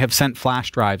who I have sent flash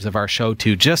drives of our show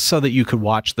to just so that you could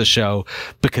watch the show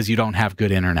because you don't have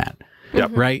good internet.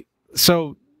 Yep. Right?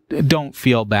 So don't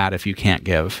feel bad if you can't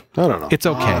give. I don't know. It's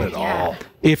okay. Not at all.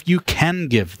 If you can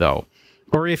give, though,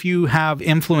 or if you have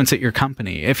influence at your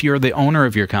company, if you're the owner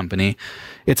of your company,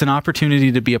 it's an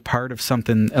opportunity to be a part of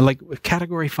something. Like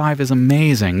Category 5 is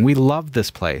amazing. We love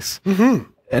this place.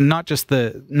 And not just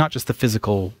the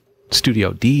physical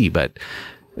Studio D, but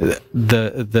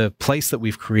the place that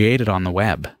we've created on the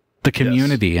web, the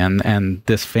community and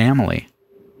this family.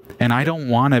 And I don't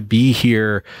want to be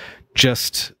here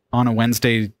just on a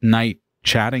Wednesday night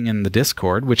chatting in the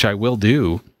Discord, which I will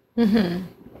do.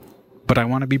 But I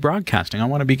want to be broadcasting. I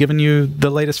want to be giving you the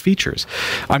latest features.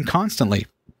 I'm constantly,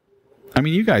 I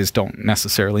mean, you guys don't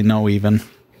necessarily know even.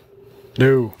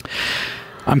 No.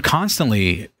 I'm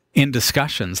constantly in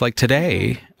discussions. Like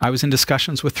today, I was in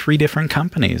discussions with 3 different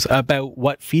companies about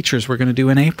what features we're going to do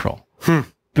in April.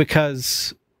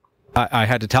 Because I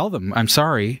had to tell them, I'm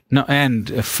sorry. No,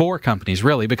 and 4 companies,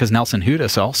 really, because Nelson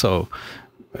Hudis also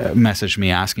messaged me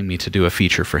asking me to do a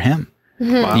feature for him.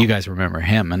 Wow. You guys remember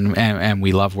him, and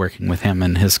we love working with him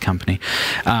and his company.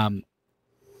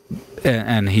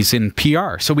 And he's in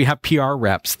PR. So we have PR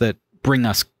reps that bring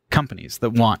us companies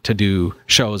that want to do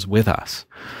shows with us.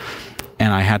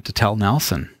 And I had to tell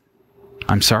Nelson,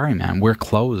 I'm sorry, man, we're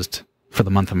closed for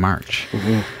the month of March.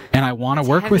 And I want to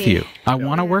work with you. I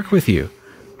want to work with you,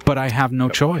 but I have no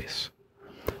choice.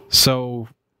 So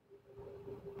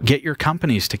get your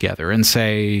companies together and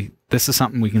say, this is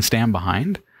something we can stand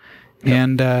behind.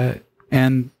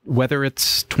 And whether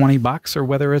it's $20 or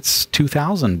whether it's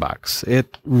 $2,000,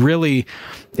 it really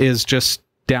is just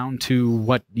down to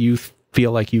what you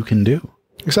feel like you can do.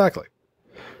 Exactly.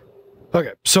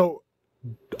 Okay, so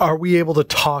are we able to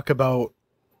talk about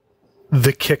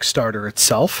the Kickstarter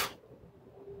itself?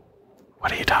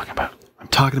 What are you talking about? I'm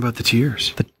talking about the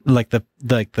tiers.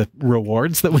 The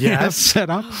rewards that we have Yes. set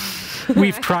up.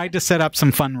 We've tried to set up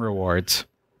some fun rewards.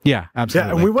 Yeah, absolutely.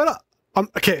 Yeah, and we went up.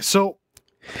 Okay, so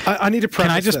I need to preface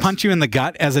Can I just this. punch you in the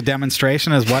gut as a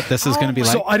demonstration as what this is going to be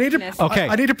like? So I need to Goodness. Okay.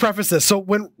 I need to preface this. So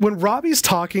when Robbie's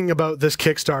talking about this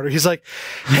Kickstarter, he's like,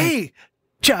 "Hey,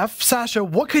 Jeff, Sasha,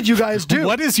 what could you guys do?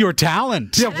 What is your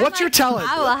talent? Yeah, what's your talent?"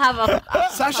 I will have a.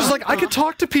 Sasha's like, "I could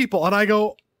talk to people," and I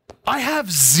go, "I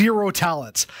have 0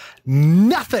 talents,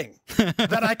 nothing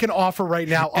that I can offer right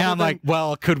now." And I'm other like,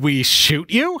 well, could we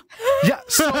shoot you? than- yeah.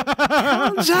 So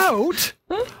turns out,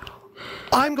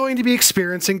 I'm going to be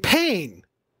experiencing pain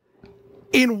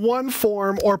in one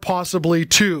form or possibly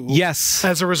 2. Yes.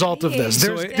 As a result of this,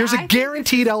 So there's a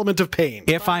guaranteed element of pain.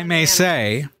 If I may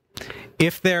say,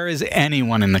 if there is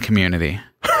anyone in the community,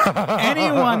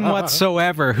 anyone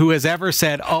whatsoever who has ever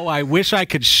said, "Oh, I wish I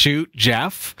could shoot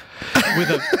Jeff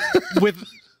with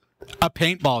a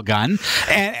paintball gun,"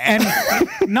 and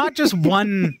not just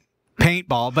one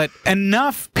paintball, but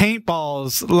enough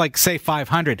paintballs, like say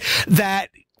 500, that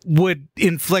would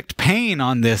inflict pain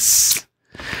on this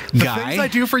guy. Things I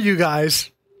do for you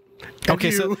guys. and Okay,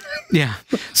 you. so yeah,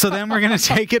 so then we're gonna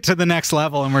take it to the next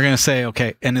level, and we're gonna say,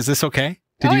 okay, and is this okay?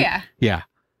 Oh, yeah. Yeah.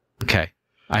 Okay.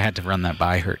 I had to run that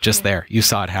by her just there. You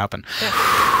saw it happen.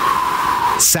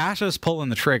 Sasha's pulling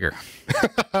the trigger.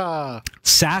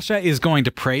 Sasha is going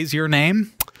to praise your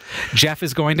name. Jeff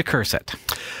is going to curse it.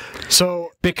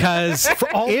 So Because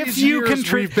for all if these you years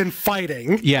contribute, we've been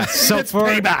fighting. yes, so It's for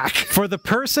payback. for the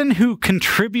person who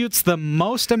contributes the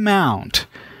most amount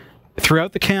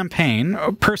throughout the campaign,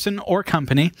 person or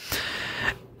company,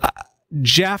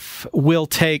 Jeff will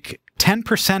take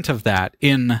 10% of that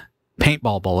in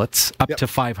paintball bullets up to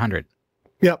 500.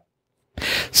 Yep.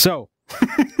 So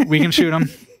we can shoot them.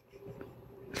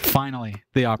 Finally,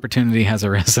 the opportunity has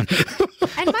arisen.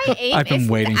 And my aim I've been is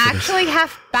waiting for this. actually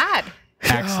half bad.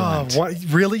 Excellent. What,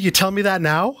 really? You tell me that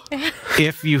now?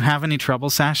 If you have any trouble,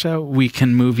 Sasha, we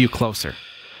can move you closer.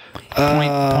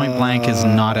 Point blank is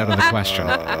not out of the question.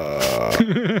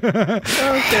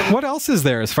 What else is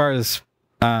there as far as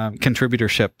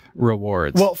contributorship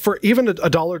rewards? Well, for even a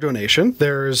 $1 donation,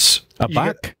 there's a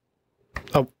buck.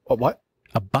 A what?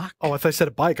 A buck. Oh, if I said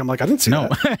a bike, I'm like, I didn't see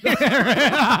that.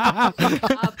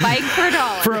 A bike for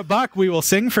 $1. For a buck, we will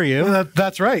sing for you.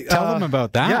 That's right. Tell them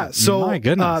about that. Yeah. So my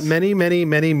goodness.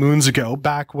 many moons ago,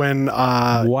 back when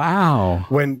wow,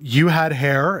 when you had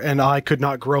hair and I could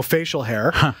not grow facial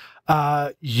hair,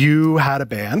 you had a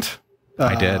band.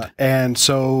 I did. And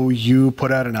so you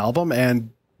put out an album, and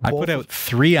I put out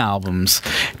 3 albums,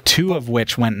 2 of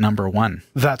which went #1.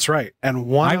 That's right. And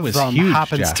one of them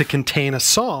happens to contain a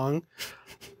song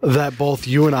that both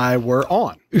you and I were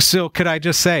on. So could I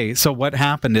just say, so what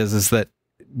happened is that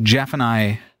Jeff and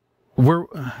I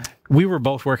we were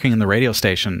both working in the radio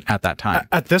station at that time.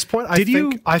 At this point,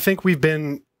 I think we've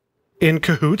been in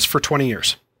cahoots for 20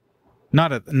 years.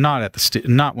 Not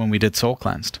when we did Soul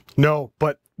Cleansed. No,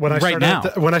 but when I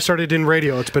started in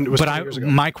radio, it was 20 years ago.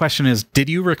 My question is, did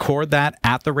you record that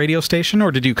at the radio station,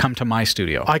 or did you come to my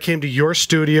studio? I came to your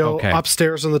studio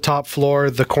upstairs on the top floor,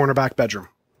 the cornerback bedroom.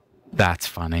 That's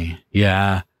funny.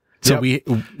 Yeah. So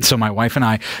so my wife and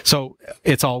I, so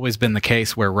it's always been the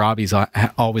case where Robbie's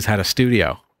always had a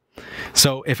studio.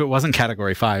 So if it wasn't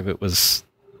Category 5, it was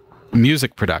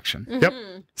music production. Mm-hmm. Yep.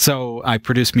 So I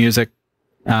produced music,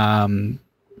 I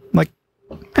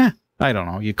don't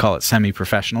know, you call it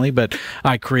semi-professionally, but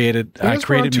I created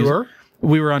tour.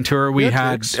 We were on tour. We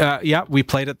had we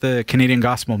played at the Canadian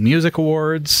Gospel Music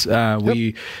Awards.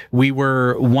 We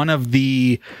were one of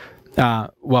the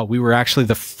we were actually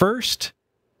the first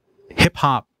hip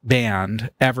hop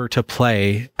band ever to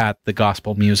play at the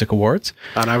Gospel Music Awards.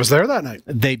 And I was there that night.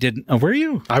 They didn't. Were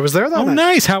you? I was there that night. Oh,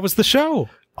 nice. How was the show?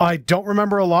 I don't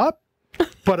remember a lot,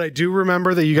 but I do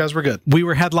remember that you guys were good. We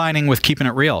were headlining with Keeping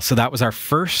It Real. So that was our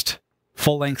first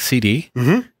full-length CD,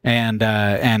 and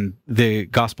the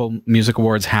Gospel Music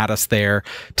Awards had us there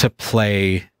to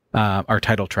play our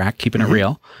title track, Keeping It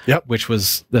Real, which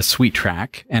was the sweet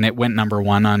track, and it went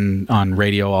 #1 on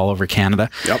radio all over Canada.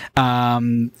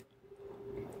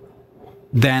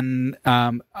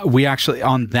 Then we actually,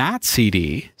 on that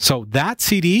CD,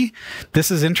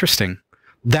 this is interesting.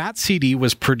 That CD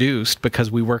was produced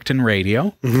because we worked in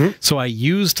radio. So I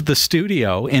used the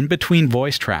studio in between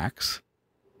voice tracks.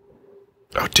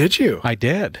 Oh, did you? I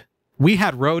did. We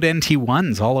had Rode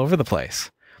NT1s all over the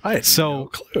place. I had no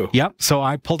clue. Yep. So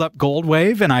I pulled up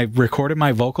Goldwave and I recorded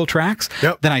my vocal tracks.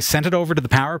 Then I sent it over to the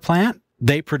power plant.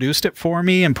 They produced it for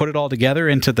me and put it all together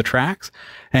into the tracks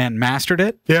and mastered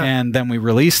it. And then we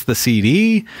released the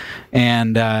CD.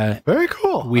 And very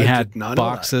cool. We had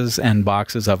boxes and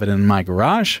boxes of it in my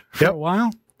garage for a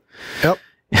while.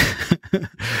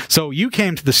 So you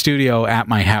came to the studio at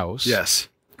my house. Yes.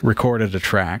 Recorded a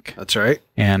track. That's right.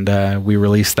 And we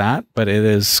released that, but it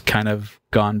is kind of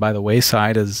gone by the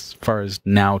wayside as far as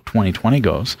now 2020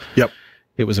 goes.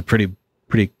 It was a pretty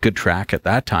good track at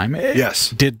that time. Yes.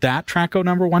 Did that track go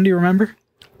 #1? Do you remember?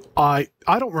 I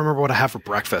don't remember what I had for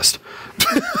breakfast.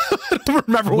 I don't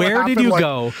remember where did you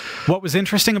go? What was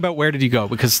interesting about Where Did You Go?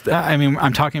 Because I mean,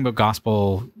 I'm talking about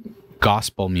gospel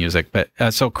music, but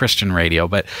so Christian radio,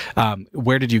 but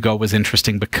Where Did You Go was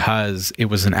interesting because it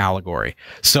was an allegory.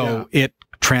 So it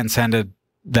transcended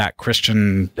that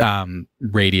Christian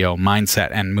radio mindset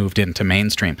and moved into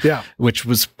mainstream, which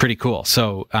was pretty cool.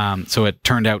 So so it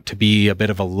turned out to be a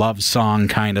bit of a love song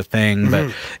kind of thing,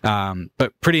 but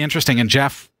pretty interesting. And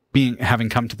Jeff, having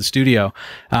come to the studio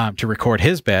to record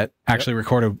his bit, actually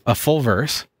recorded a full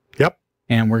verse.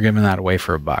 And we're giving that away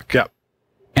for $1.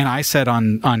 And I said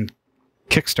on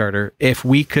Kickstarter, if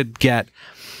we could get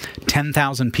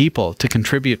 10,000 people to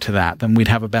contribute to that, then we'd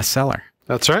have a bestseller.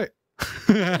 That's right.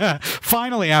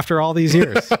 Finally, after all these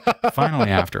years.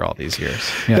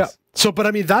 Yes. So, but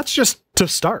I mean, that's just to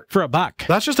start. For $1.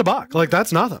 That's just $1. Like,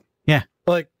 that's nothing. Yeah.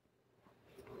 Like,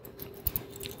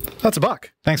 that's $1.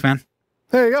 Thanks, man.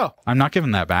 There you go. I'm not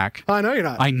giving that back. I know you're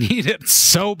not. I need it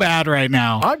so bad right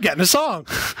now. I'm getting a song.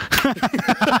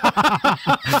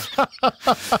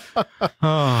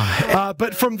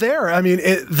 But from there, I mean,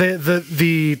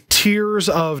 the tiers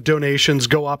of donations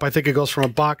go up. I think it goes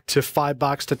from $1 to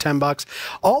 $5 to $10,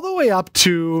 all the way up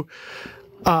to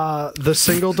the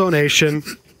single donation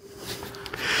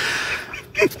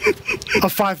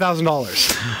of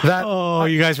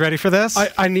 $5,000. You guys ready for this?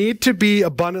 I need to be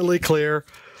abundantly clear.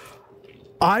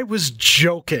 I was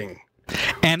joking.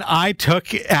 And I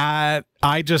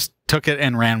just took it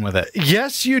and ran with it.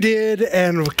 Yes, you did.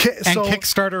 And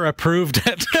Kickstarter approved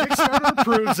it. Kickstarter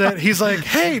approves it. He's like,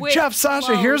 hey, Jeff,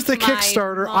 Sasha, here's the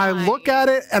Kickstarter. I look at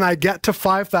it and I get to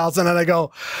 5,000 and I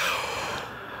go,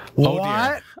 Oh,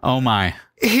 What? dear. Oh, my.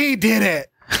 He did it.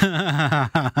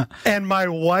 And my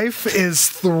wife is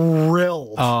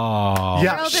thrilled. Oh.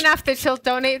 Yeah, Thrilled enough that she'll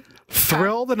donate.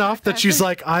 thrilled enough that she's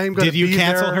like, I'm going to Did you be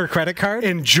cancel there her credit card?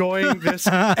 enjoying this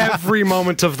every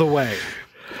moment of the way.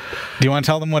 Do you want to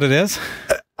tell them what it is?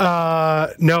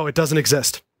 No, it doesn't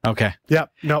exist. Okay.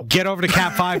 Yep. No. Get over to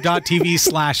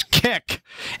cat5.tv/kick.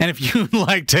 And if you'd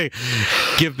like to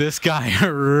give this guy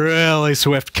a really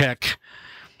swift kick,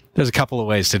 there's a couple of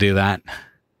ways to do that.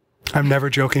 I'm never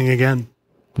joking again.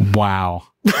 Wow.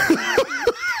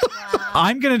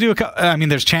 I'm going to do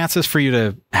there's chances for you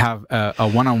to have a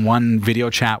one-on-one video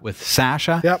chat with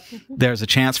Sasha. Yep. There's a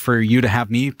chance for you to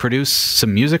have me produce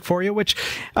some music for you, which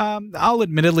I'll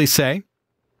admittedly say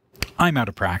I'm out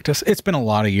of practice. It's been a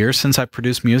lot of years since I've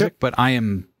produced music, but I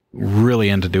am really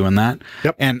into doing that.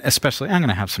 Yep. And especially, I'm going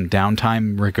to have some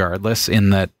downtime regardless, in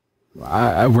that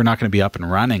we're not going to be up and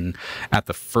running at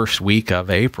the first week of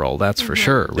April. That's for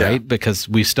sure, right? Yeah. Because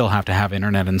we still have to have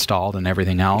internet installed and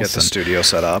everything else. Get the studio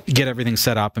set up. Get everything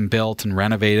set up and built and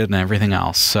renovated and everything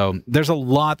else. So there's a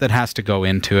lot that has to go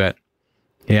into it.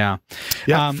 Yeah.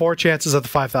 Yeah. 4 chances at the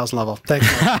 5,000 level. Thank you.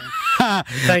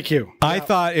 Thank you. I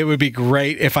thought it would be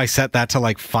great if I set that to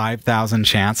like 5,000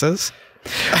 chances.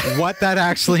 What that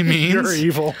actually means, You're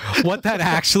evil. What that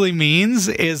actually means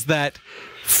is that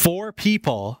 4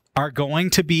 people are going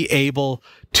to be able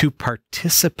to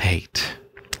participate.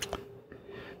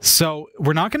 So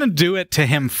we're not going to do it to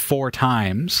him 4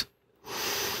 times.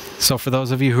 So for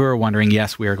those of you who are wondering,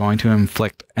 yes, we are going to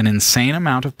inflict an insane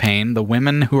amount of pain. The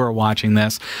women who are watching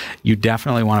this, you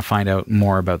definitely want to find out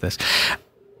more about this.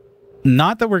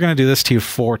 Not that we're going to do this to you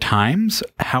 4 times.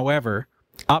 However,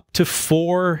 up to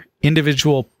 4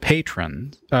 individual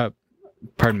patrons,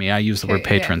 pardon me, I use the word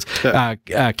patrons,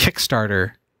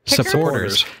 Kickstarter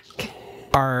supporters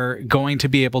are going to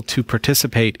be able to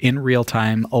participate in real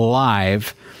time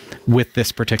live with this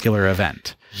particular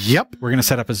event. Yep. We're going to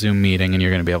set up a Zoom meeting and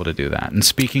you're going to be able to do that. And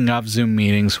speaking of Zoom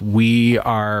meetings, we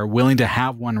are willing to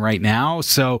have one right now.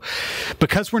 So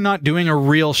because we're not doing a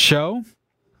real show,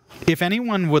 if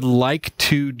anyone would like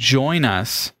to join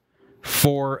us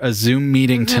for a Zoom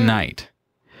meeting tonight,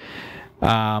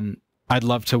 I'd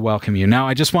love to welcome you. Now,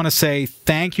 I just want to say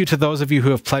thank you to those of you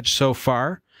who have pledged so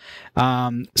far.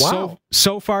 Wow.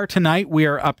 So far tonight, we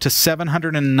are up to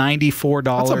 $794.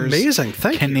 That's amazing.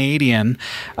 Thank Canadian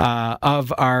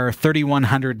of our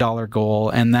 $3,100 goal.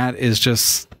 And that is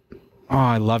just, oh,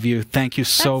 I love you. Thank you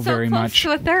so very much.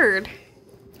 To a third.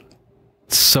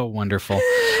 So wonderful.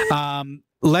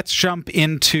 Let's jump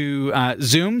into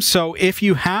Zoom. So if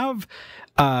you have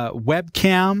a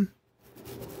webcam,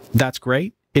 that's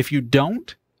great. If you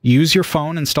don't, use your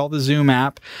phone, install the Zoom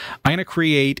app. I'm going to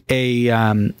create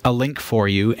a link for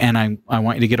you, and I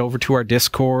want you to get over to our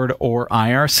Discord or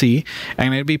IRC. I'm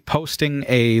going to be posting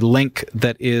a link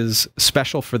that is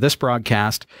special for this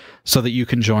broadcast so that you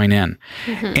can join in.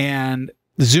 And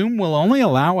Zoom will only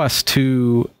allow us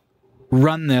to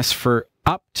run this for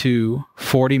up to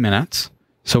 40 minutes.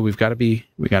 So we've got to be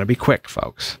quick,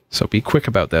 folks. So be quick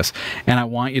about this. And I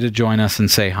want you to join us and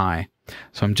say hi.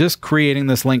 So I'm just creating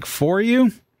this link for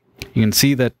you. You can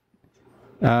see that,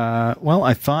 well,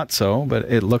 I thought so, but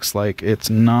it looks like it's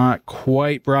not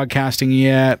quite broadcasting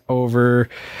yet over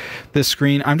this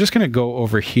screen. I'm just going to go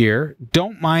over here.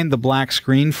 Don't mind the black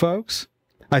screen, folks.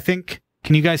 I think,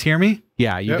 can you guys hear me?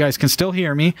 Yeah, you guys can still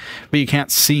hear me, but you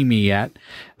can't see me yet.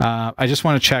 I just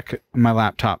want to check my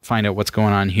laptop, find out what's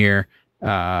going on here.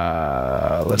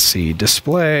 Let's see,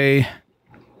 display.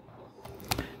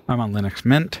 I'm on Linux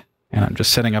Mint. And I'm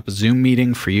just setting up a Zoom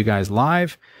meeting for you guys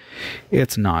live.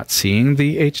 It's not seeing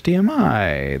the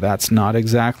HDMI. That's not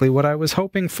exactly what I was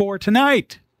hoping for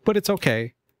tonight, but it's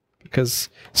okay because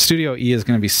Studio E is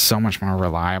going to be so much more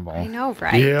reliable. I know,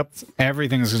 right? Yep.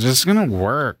 Everything's just going to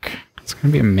work. It's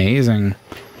going to be amazing.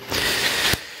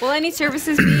 Will any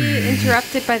services be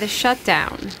interrupted by the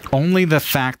shutdown? Only the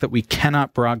fact that we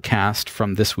cannot broadcast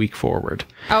from this week forward.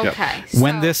 Okay.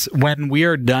 Yep. When we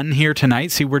are done here tonight,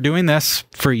 see, we're doing this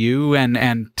for you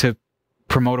and to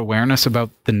promote awareness about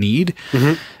the need.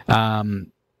 But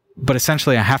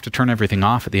essentially, I have to turn everything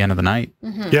off at the end of the night.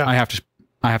 Yeah. I have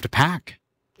to pack.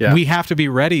 Yeah. We have to be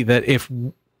ready that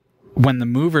when the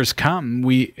movers come,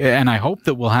 and I hope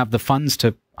that we'll have the funds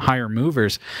to hire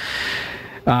movers.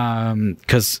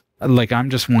 Because like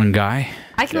I'm just one guy.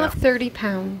 I can lift 30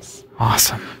 pounds.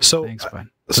 Awesome. So, thanks, bud.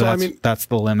 so that's, I mean, that's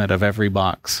the limit of every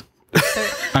box.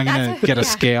 I'm gonna get a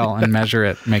scale and measure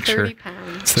it. Make 30 sure.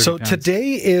 pounds. 30 so pounds.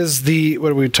 today is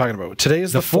what are we talking about? Today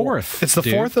is the 4th. It's the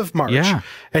 4th of March. Yeah.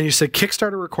 And you said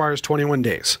Kickstarter requires 21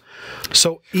 days.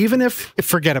 So even if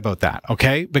forget about that,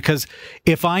 okay? Because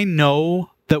if I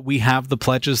know that we have the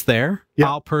pledges there, Yeah.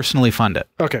 I'll personally fund it.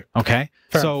 Okay. Okay.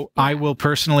 Fair So I will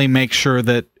personally make sure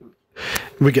that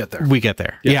We get there. we get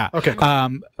there. Yeah. Okay.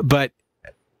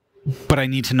 But I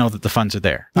need to know that the funds are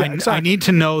there. Yeah, I exactly. need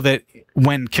to know that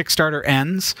when Kickstarter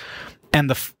ends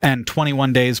and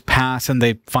 21 days pass and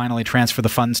they finally transfer the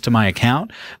funds to my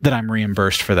account, that I'm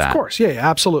reimbursed for that. Of course. Yeah,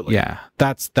 absolutely. Yeah.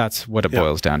 That's what it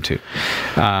boils down to.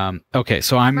 Okay.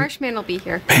 So I'm Marshman will be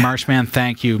here. Marshman.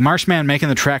 Thank you, Marshman, making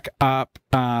the trek up.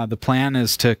 The plan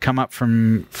is to come up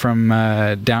from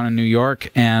down in New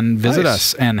York and visit Nice.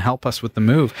 us and help us with the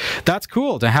move. That's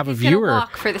cool to have a He's gonna viewer.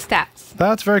 walk for the steps.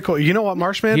 That's very cool. You know what,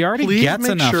 Marshman? He already Please gets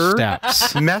make enough sure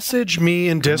steps. message me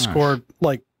in Discord,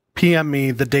 like PM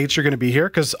me the dates you're going to be here,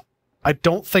 because I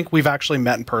don't think we've actually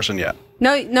met in person yet.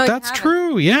 No, That's you haven't.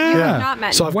 true. Yeah. You have not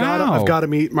met. So I've Wow. got to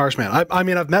meet Marshman. I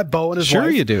mean, I've met Bo and his Sure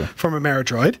wife. you do. From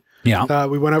Ameridroid. Yeah.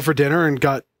 We went out for dinner and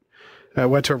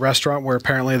went to a restaurant where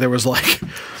apparently there was like,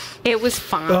 It was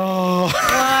fun. oh,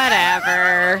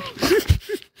 Whatever.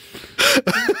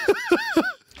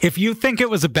 If you think it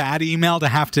was a bad email to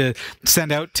have to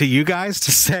send out to you guys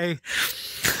to say,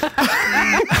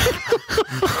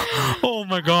 oh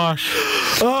my gosh.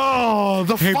 oh,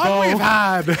 the fun Bo. we've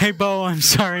had. Hey, Bo, I'm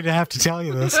sorry to have to tell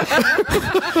you this.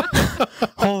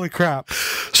 Holy crap.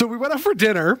 So we went out for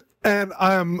dinner and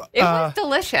It was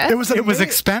delicious. it was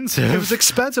expensive. It was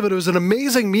expensive, and it was an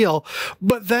amazing meal.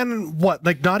 But then what?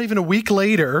 Like not even a week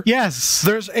later, Yes.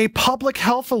 there's a public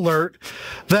health alert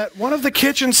that one of the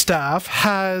kitchen staff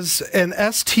has an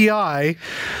STI,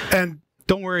 and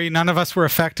Don't worry, none of us were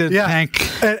affected. yeah, Thank.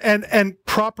 and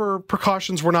proper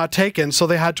precautions were not taken, so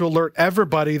they had to alert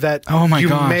everybody that Oh my you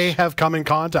gosh. may have come in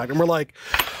contact. And we're like,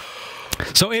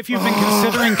 So if you've been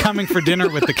considering coming for dinner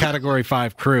with the Category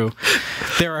 5 crew,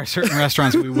 there are certain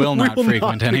restaurants we will not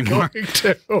frequent anymore.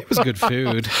 It was good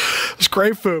food. It's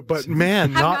great food, but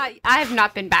man, I have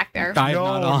not been back there. I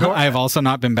have also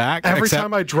not been back. Every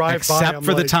time I drive by, except I'm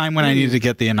for the like, time when I needed to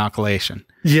get the inoculation.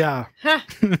 yeah.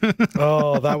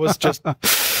 Oh, that was just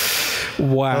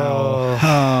Wow.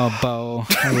 Oh, Bo.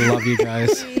 I love you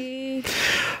guys.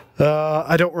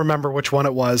 I don't remember which one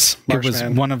it was. It was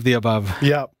Marshman. one of the above.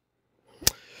 Yeah.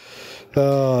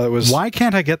 It was. Why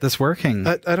can't I get this working?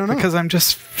 I don't know. Because I'm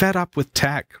just fed up with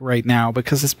tech right now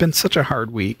because it's been such a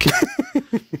hard week.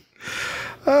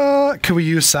 Can we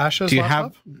use Sasha's Do you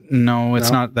laptop? have? No,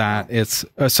 it's No? not that. It's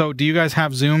so. Do you guys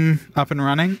have Zoom up and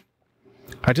running?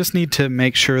 I just need to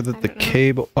make sure that the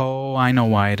cable. Oh, I know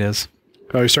why it is.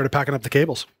 Oh, you started packing up the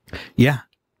cables. Yeah,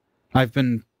 I've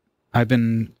been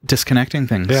disconnecting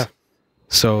things. Yeah.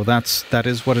 So that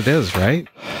is what it is, right?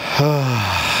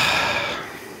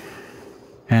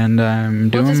 And I'm We'll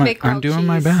doing just my make grilled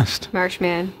my cheese, best.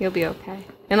 Marshman, you'll be okay.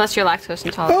 Unless you're lactose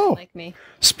intolerant Oh. like me.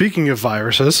 Speaking of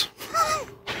viruses,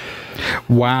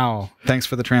 Wow! Thanks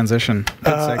for the transition.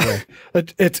 Good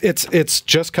segue. it's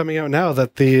just coming out now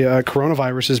that the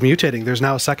coronavirus is mutating. There's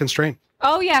now a second strain.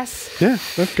 Oh, yes. Yeah,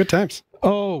 that's good times.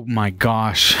 Oh my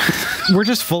gosh. We're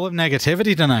just full of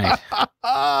negativity tonight.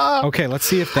 Okay, let's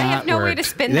see if that have no way worked. to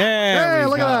spin that. There Hey, we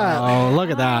look go. at that. Oh, look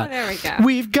at Oh, that. there we go.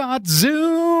 We've got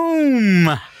Zoom.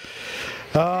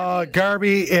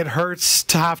 Garby, it hurts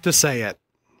to have to say it.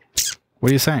 What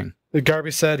are you saying?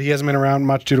 Garby said he hasn't been around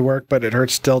much due to work, but it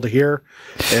hurts still to hear.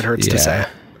 It hurts to say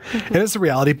it. It is the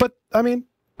reality, but I mean,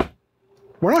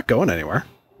 we're not going anywhere.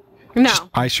 No.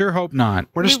 I sure hope not.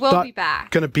 We're We just will not be back.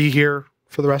 going to be here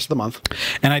for the rest of the month.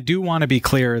 And I do want to be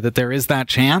clear that there is that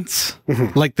chance.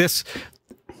 Like this,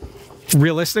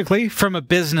 realistically, from a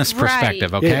business Right.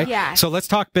 perspective, okay? Yeah. So let's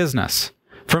talk business.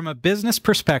 From a business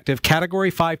perspective, Category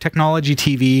 5 technology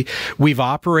TV, we've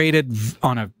operated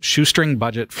on a shoestring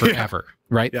budget forever,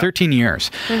 right? 13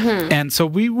 years. And so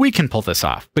we can pull this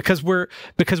off because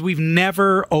we've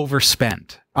never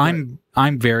overspent. I'm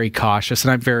very cautious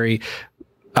and I'm very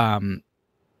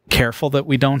careful that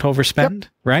we don't overspend,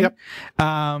 right? Yep.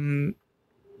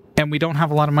 And we don't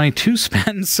have a lot of money to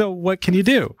spend, so what can you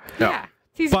do? Yeah.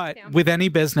 It's easy But to do. with any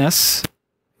business,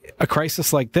 a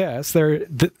crisis like this,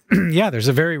 there's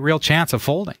a very real chance of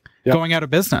folding, Yep. going out of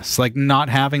business, like not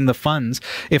having the funds.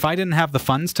 If I didn't have the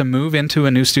funds to move into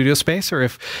a new studio space, or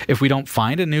if we don't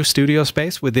find a new studio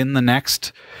space within the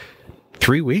next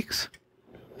 3 weeks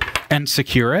and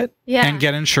secure it Yeah. and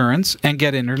get insurance and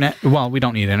get internet. Well, we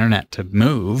don't need internet to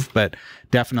move, but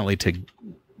definitely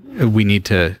we need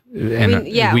to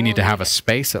have a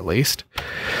space at least.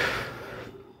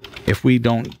 If we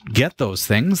don't get those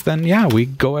things, then yeah, we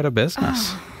go out of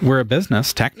business. We're a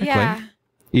business technically. Yeah.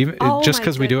 Even Oh just my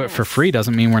because we do it for goodness. free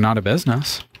doesn't mean we're not a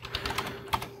business.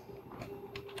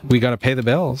 We got to pay the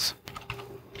bills.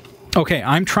 Okay,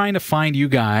 I'm trying to find you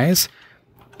guys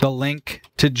the link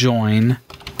to join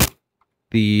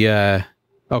the...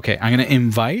 okay, I'm going to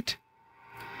invite.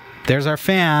 There's our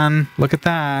fan. Look at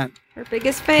that. Our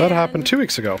biggest fan. That happened 2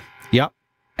 weeks ago. Yep.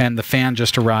 And the fan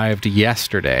just arrived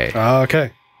yesterday.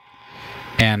 Okay.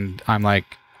 And I'm like,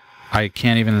 I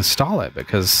can't even install it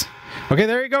because... Okay,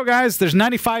 there you go, guys. There's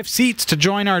 95 seats to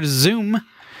join our Zoom.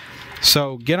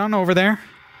 So get on over there.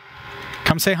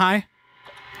 Come say hi.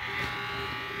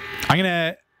 I'm going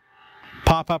to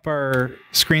pop up our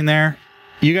screen there.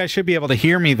 You guys should be able to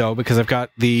hear me, though, because I've got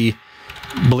the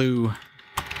blue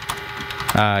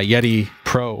Yeti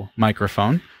Pro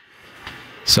microphone.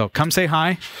 So come say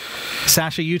hi.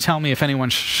 Sasha, you tell me if anyone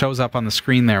shows up on the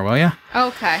screen there, will you?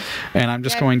 Okay. And I'm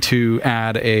just going to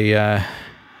add a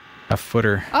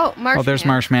footer. Oh, Marshman. Oh, there's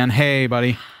Marshman. Hey,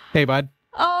 buddy. Hey, bud.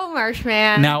 Oh,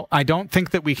 Marshman. Now, I don't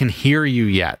think that we can hear you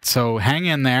yet, so hang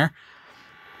in there.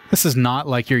 This is not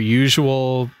like your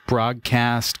usual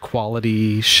broadcast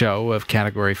quality show of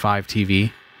Category 5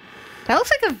 TV. That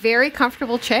looks like a very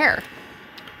comfortable chair.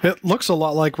 It looks a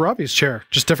lot like Robbie's chair,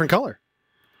 just different color.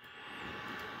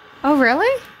 Oh,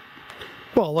 really?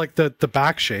 Well, like the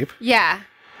back shape. Yeah.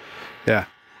 Yeah.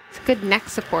 It's good neck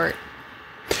support.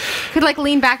 Could like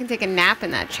lean back and take a nap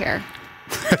in that chair.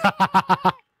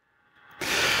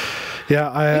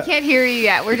 Yeah, We can't hear you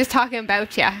yet. We're just talking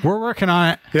about you. We're working on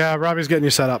it. Yeah, Robbie's getting you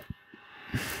set up.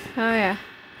 Oh, yeah.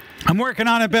 I'm working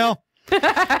on it, Bill.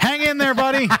 Hang in there,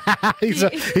 buddy.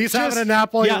 He's having a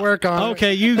nap while you work on it.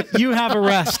 Okay, you have a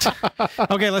rest.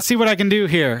 Okay, let's see what I can do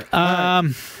here.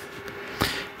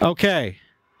 Okay.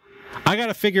 I got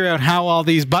to figure out how all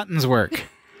these buttons work.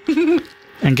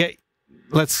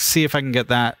 Let's see if I can get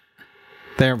that.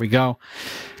 There we go.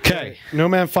 Okay. No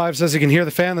Man 5 says he can hear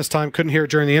the fan this time. Couldn't hear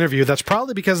it during the interview. That's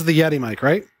probably because of the Yeti mic,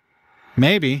 right?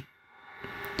 Maybe.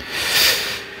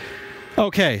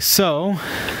 Okay, so...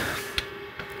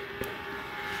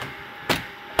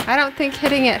 I don't think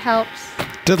hitting it helps.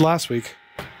 Did last week.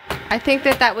 I think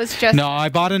that was just... No, I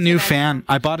bought a new fan.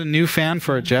 I bought a new fan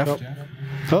for it, Jeff.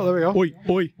 Oh, there we go. Oi,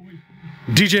 oi.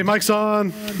 DJ mic's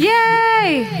on.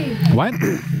 Yay! What?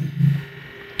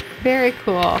 Very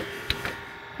cool.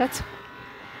 That's...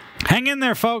 Hang in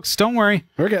there, folks. Don't worry.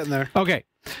 We're getting there. Okay,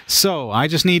 so I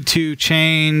just need to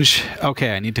change...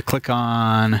 Okay, I need to click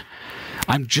on...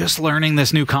 I'm just learning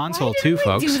this new console too,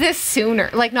 folks. Do this sooner.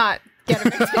 Like, not get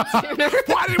it sooner.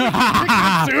 Why did we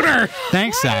do sooner?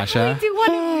 Thanks, Sasha. Do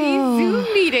one of these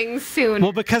Zoom meetings soon.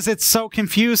 Well, because it's so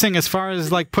confusing as far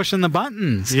as like pushing the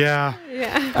buttons. Yeah.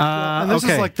 Yeah. And this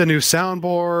is like the new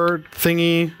soundboard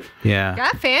thingy. Yeah.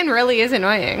 That fan really is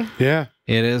annoying. Yeah.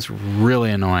 It is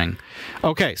really annoying.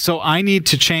 Okay, so I need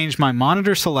to change my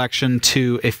monitor selection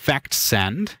to effect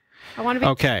send. I want to be...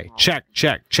 Okay, check.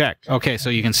 Okay, so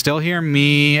you can still hear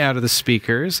me out of the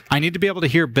speakers. I need to be able to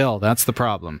hear Bill. That's the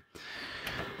problem.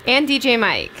 And DJ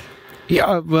Mike.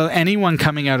 Yeah, well, anyone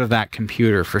coming out of that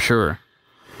computer for sure.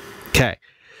 Okay,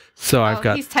 so I've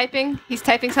got... He's typing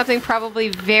something probably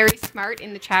very smart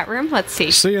in the chat room. Let's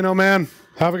see. See you, No Man.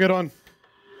 Have a good one.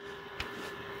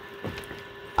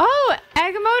 Oh,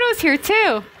 Agamotto's here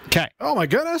too. Okay. Oh, my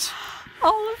goodness.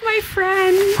 All of my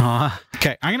friends.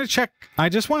 Okay, I'm going to check. I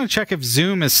just want to check if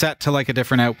Zoom is set to like a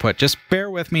different output. Just bear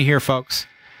with me here, folks.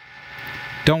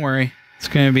 Don't worry. It's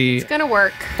going to be... It's going to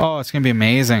work. Oh, it's going to be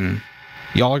amazing.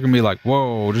 Y'all are going to be like,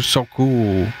 whoa, this is so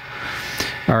cool.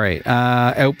 All right,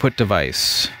 output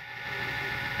device.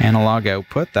 Analog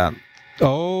output. That.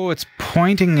 Oh, it's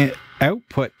pointing it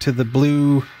output to the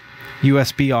blue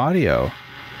USB audio.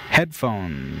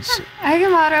 Headphones.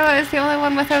 Agamotto is the only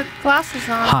one without glasses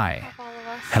on. Hi. Of all of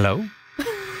us. Hello?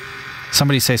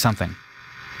 Somebody say something.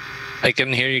 I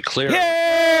can hear you clearly.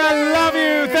 Yay! I love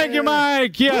you! Thank you,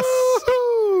 Mike! Yes!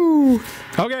 Woo-hoo!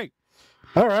 Okay.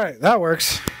 All right, that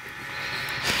works.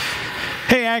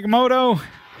 Hey, Agamotto.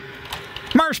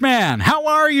 Marshman, how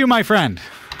are you, my friend?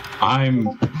 I'm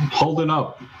holding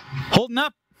up. Holding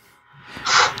up?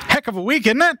 Heck of a week,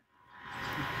 isn't it?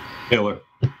 Killer.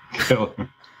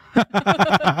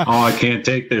 Oh, I can't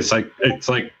take this. It's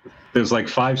like there's like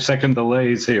 5-second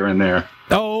delays here and there.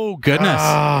 Oh, goodness.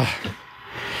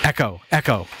 Echo.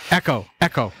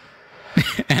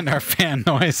 And our fan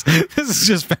noise. This has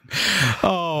just been...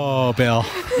 Oh, Bill.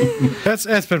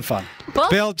 It's been fun.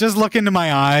 Bill, just look into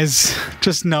my eyes.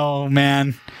 Just know,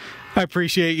 man. I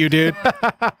appreciate you, dude.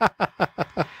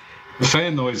 The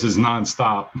fan noise is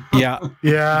nonstop. Yeah.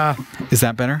 Yeah. Is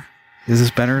that better? Is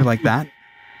this better like that?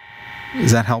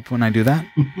 Does that help when I do that?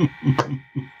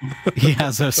 He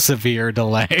has a severe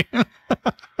delay.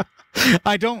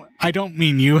 I don't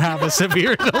mean you have a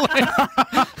severe delay.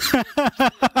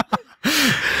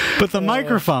 But the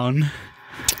microphone.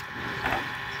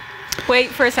 Wait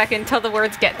for a second until the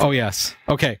words get to Oh, yes.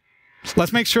 Okay.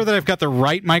 Let's make sure that I've got the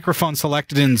right microphone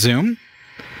selected in Zoom.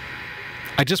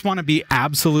 I just want to be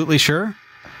absolutely sure.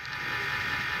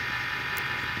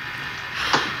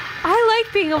 I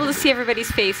like being able to see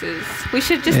everybody's faces. We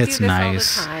should just do this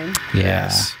nice. all the time.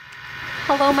 Yes.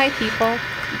 Hello, my people.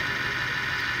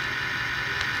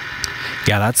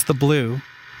 Yeah, that's the blue.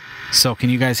 So can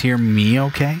you guys hear me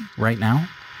okay right now?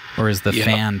 Or is the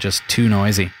fan just too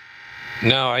noisy?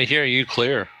 No, I hear you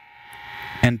clear.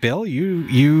 And Bill,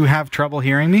 you have trouble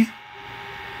hearing me?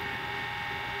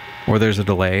 Or there's a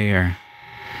delay, or...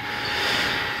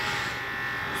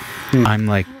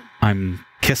 I'm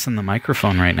kissing the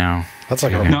microphone right now. That's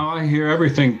like No, I hear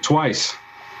everything twice.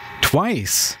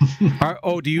 Twice?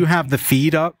 Do you have the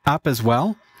feed up as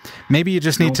well? Maybe you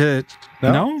just need to...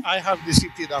 No? I have the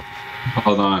feed up.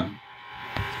 Hold on.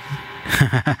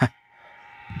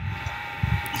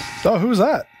 Oh, who's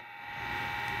that?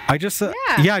 I just saw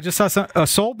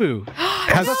Solbu.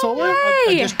 Has a Solbu?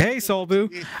 Hey,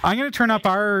 Solbu. I'm going to turn up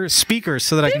our speakers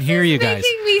so that I can hear you guys.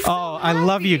 Making me so I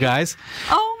love you happy. guys.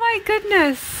 Oh my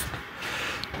goodness.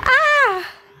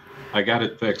 Ah. I got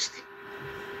it fixed.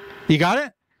 You got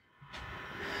it?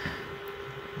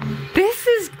 This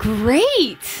is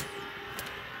great.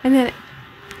 And then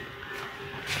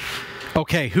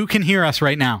Okay, who can hear us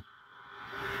right now?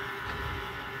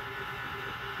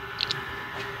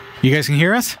 You guys can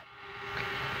hear us?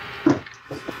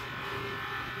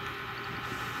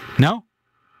 No?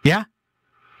 Yeah?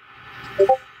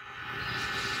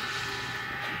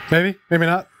 Maybe, maybe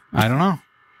not. I don't know.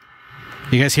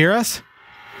 You guys hear us?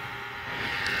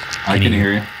 I can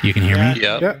hear you. You can hear me?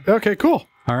 Yep. Yeah. Okay. Cool.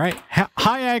 All right.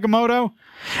 Hi, Agamotto.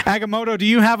 Agamotto, do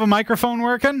you have a microphone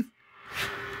working?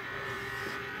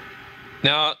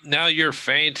 Now you're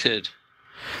fainted.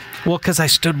 Well, because I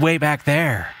stood way back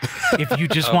there. If you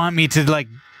just want me to,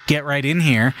 get right in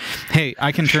here. Hey,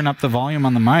 I can turn up the volume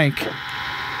on the mic.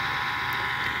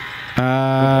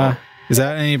 Is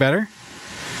that any better?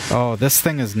 Oh, this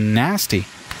thing is nasty.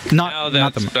 Now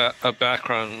Not that's the... a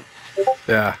background.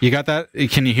 Yeah. You got that?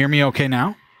 Can you hear me okay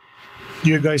now?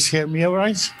 You guys hear me all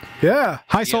right? Yeah.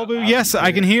 Hi, Solbu. Yes,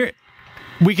 I can hear...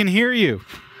 We can hear you.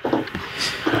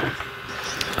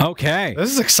 Okay.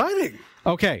 This is exciting.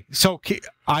 Okay, so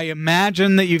I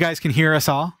imagine that you guys can hear us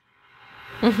all.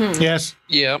 Yes.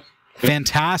 Yep.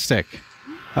 Fantastic.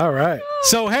 All right.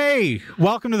 So, hey,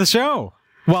 welcome to the show.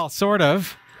 Well, sort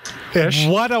of. Ish.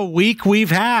 What a week we've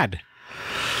had.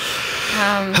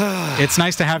 It's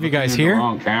nice to have you guys In the here.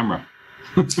 wrong camera.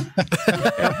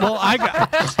 Well,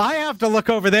 I have to look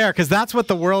over there because that's what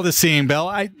the world is seeing, Bill.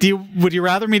 Would you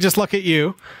rather me just look at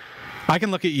you? I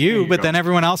can look at you, but then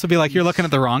everyone else will be like, you're looking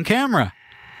at the wrong camera.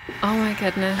 oh my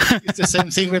goodness. It's the same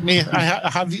thing with me. I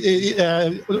have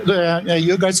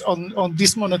you guys on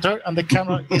this monitor, and the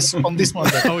camera is on this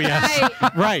monitor. Oh, yes.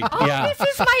 Right. Oh, Yeah. this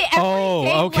is my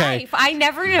everyday okay. life. I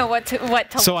never know what to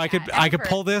So look I could ever.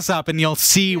 pull this up and you'll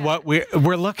see what we're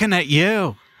looking at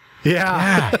you.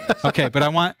 Yeah. Okay, but I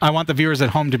want the viewers at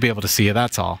home to be able to see you.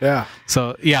 That's all. Yeah.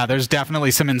 So yeah, there's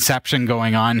definitely some inception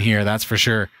going on here. That's for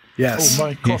sure. Yes. Oh,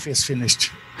 my coffee is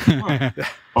finished.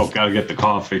 Oh, gotta get the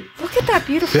coffee. Look at that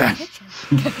beautiful kitchen.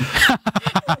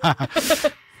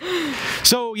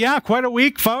 So yeah, quite a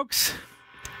week, folks.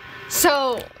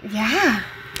 So, yeah.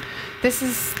 This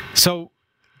is So,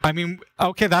 I mean,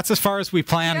 okay, that's as far as we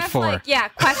planned just for.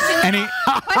 questions, Any?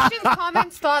 questions,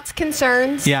 comments, thoughts,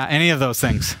 concerns. Yeah, any of those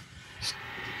things.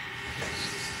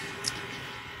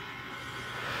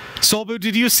 Solbu,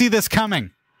 did you see this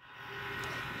coming?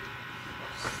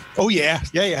 Oh yeah.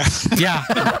 Yeah,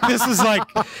 this is like,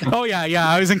 oh yeah.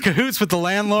 I was in cahoots with the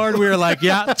landlord. We were like,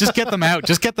 yeah, just get them out.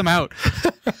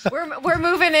 We're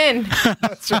moving in.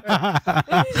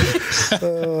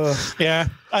 Yeah.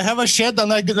 I have a shed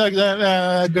and a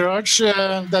garage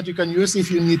that you can use if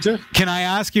you need to. Can I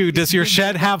ask you, does your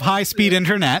shed have high-speed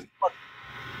internet?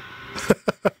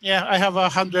 Yeah, I have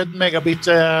 100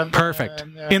 megabit. Perfect.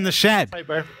 In the shed.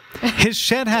 Fiber. His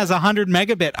shed has 100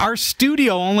 megabit. Our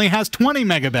studio only has 20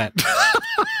 megabit.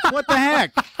 What the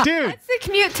heck? Dude. That's the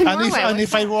commute to Norway. And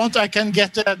if I want, I can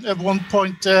get a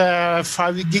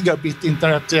 1.5 gigabit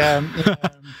internet.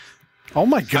 Oh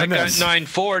my I got goodness.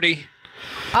 940.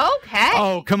 Okay.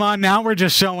 Oh, come on. Now we're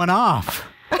just showing off.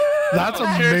 That's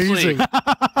Seriously. amazing.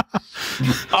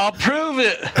 I'll prove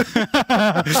it.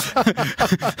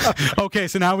 Okay,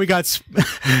 so now we got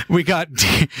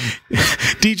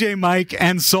DJ Mike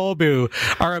and Solbu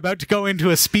are about to go into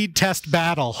a speed test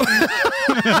battle. This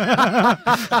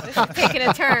is taking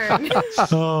a turn.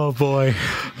 Oh boy.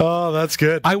 Oh, that's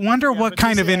good. I wonder what but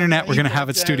kind this, of internet we're going to have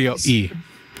at internet, Studio is- E.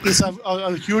 is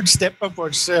a huge step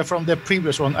upwards from the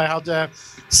previous one. I had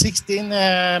 16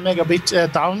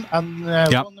 megabit down and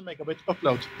 1 megabit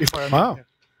upload before I moved here.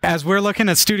 As we're looking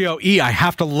at Studio E, I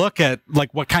have to look at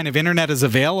like what kind of internet is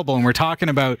available, and we're talking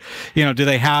about, do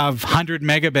they have 100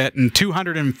 megabit and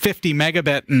 250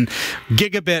 megabit and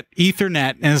gigabit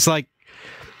Ethernet? And it's like,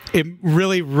 it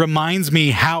really reminds me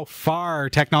how far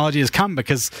technology has come,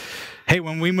 because, hey,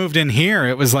 when we moved in here,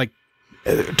 it was like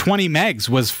 20 megs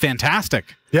was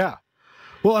fantastic. Yeah.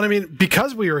 Well, and I mean,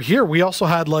 because we were here, we also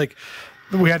had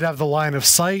we had to have the line of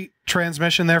sight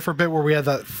transmission there for a bit, where we had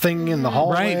that thing in the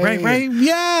hallway. Right.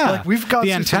 Yeah. Like, we've got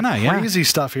the antenna, crazy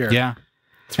stuff here. Yeah.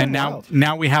 And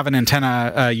now we have an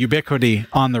antenna ubiquity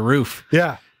on the roof.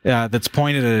 Yeah. That's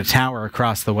pointed at a tower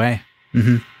across the way.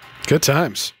 Mm-hmm. Good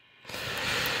times.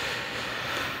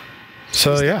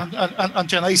 So yeah.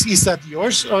 Antenna, is that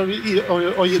yours, or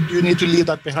you need to leave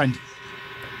that behind?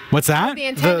 What's that? The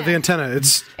antenna. The antenna.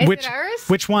 Is it ours?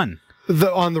 Which one?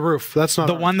 On the roof. That's not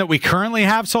the one that we currently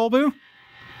have, Solbu?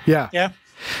 Yeah. Yeah.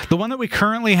 The one that we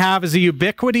currently have is a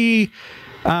ubiquity,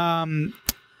 like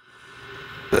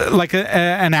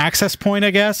an access point,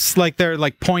 I guess. Like they're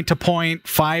like point-to-point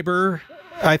fiber,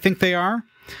 I think they are.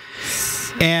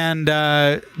 And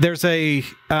there's a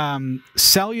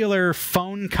cellular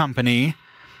phone company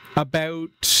about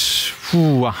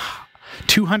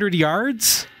 200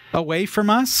 yards away from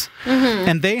us,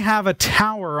 and they have a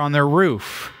tower on their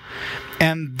roof,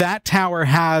 and that tower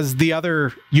has the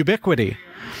other ubiquity.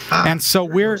 And so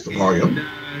hey,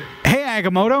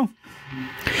 Agamotto.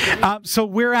 So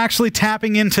we're actually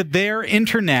tapping into their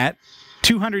internet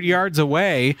 200 yards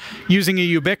away using a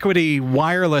ubiquity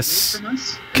wireless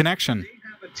connection.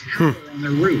 On the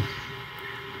roof,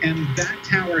 and that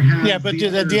tower has but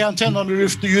the antenna on the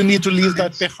roof, do you need to leave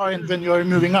that behind when you're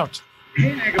moving out?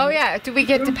 Oh yeah, do we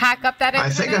get to pack up that? I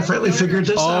think I finally figured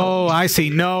this out. Oh, I see.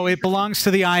 No, it belongs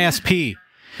to the ISP.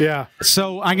 Yeah.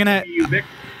 So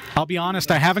I'll be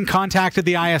honest, I haven't contacted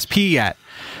the ISP yet,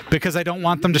 because I don't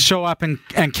want them to show up and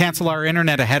cancel our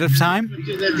internet ahead of time.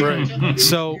 Right.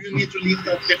 So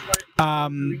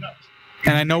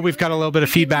and I know we've got a little bit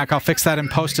of feedback. I'll fix that in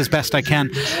post as best I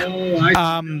can.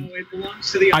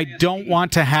 I don't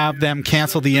want to have them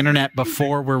cancel the internet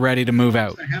before we're ready to move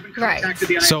out. Right.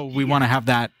 So we want to have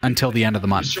that until the end of the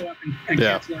month.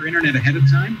 Yeah. Cancel our internet ahead of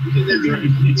time.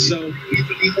 So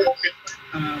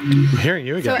I'm hearing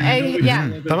you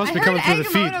again. So, That must be coming through the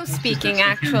feed. Agamotto speaking,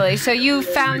 actually. So you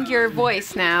found your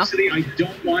voice now. I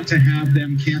don't want to have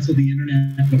them cancel the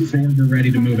internet before we're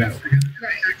ready to move out.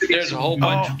 There's a whole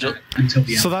bunch of Until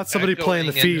the end. So that's somebody playing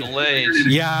the feed. delays.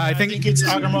 Yeah, I I think think it's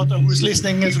Agamotto who's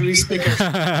listening through his speakers.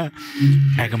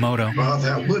 Agamotto. Well,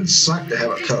 that would suck to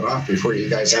have it cut off before you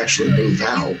guys actually move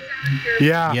out.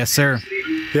 Yeah. Yes, sir.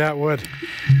 Yeah, it would.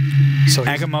 So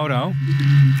Agamotto,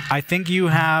 I think you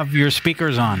have your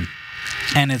speakers on,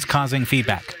 and it's causing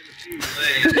feedback.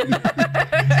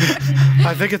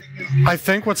 I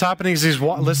think what's happening is he's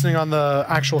listening on the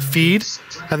actual feed,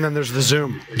 and then there's the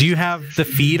Zoom. Do you have the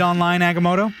feed online,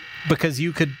 Agamotto? Because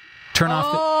you could turn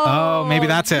off the... Oh, maybe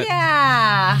that's it.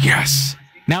 Yeah. Yes.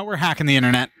 Now we're hacking the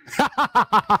internet.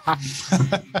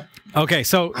 Okay,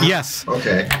 so yes.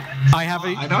 Okay. I have a...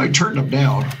 I know I turned them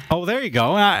down. Oh, there you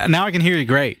go. Now I can hear you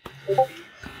great.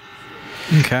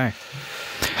 Okay.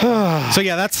 So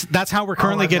yeah, that's how we're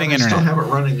currently getting I internet. still have it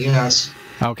running, yes.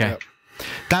 Okay. Yep.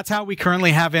 That's how we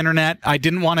currently have internet. I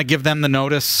didn't want to give them the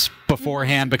notice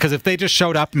beforehand, because if they just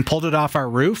showed up and pulled it off our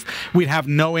roof, we'd have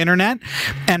no internet.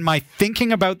 And my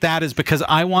thinking about that is because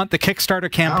I want the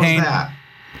Kickstarter campaign. How's that?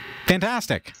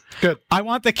 Fantastic. Good. I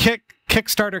want the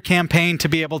Kickstarter campaign to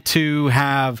be able to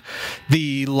have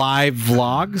the live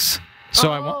vlogs.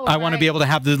 So I want to be able to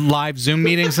have the live Zoom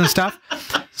meetings and stuff.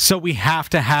 So we have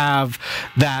to have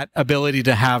that ability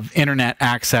to have internet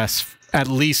access at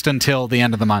least until the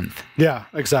end of the month. Yeah,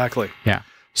 exactly. Yeah.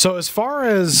 So as far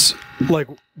as like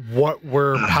what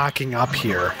we're packing up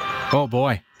here, Oh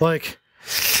boy. like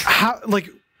how, like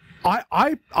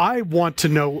I want to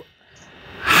know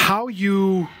how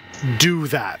you do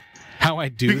that. How I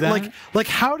do that? Like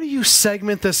how do you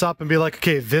segment this up and be like,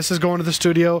 okay, this is going to the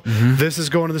studio, this is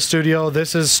going to the studio,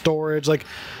 this is storage, like,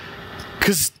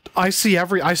 because I see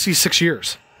 6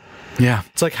 years. Yeah.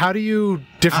 It's like, how do you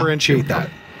differentiate that?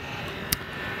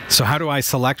 So how do I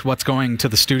select what's going to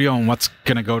the studio and what's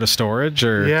going to go to storage?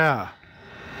 Or Yeah.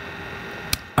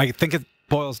 I think it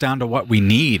boils down to what we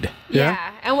need.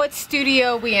 Yeah, and what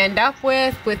studio we end up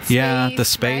with space. Yeah, the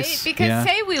space, Right? Because yeah.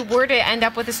 say we were to end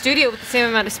up with a studio with the same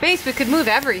amount of space, we could move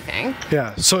everything.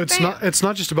 Yeah. So it's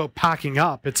not just about packing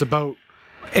up, it's about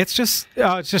It's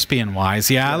just being wise.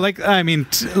 Yeah. Like, I mean,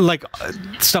 like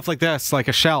stuff like this, like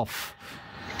a shelf.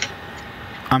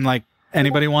 I'm like,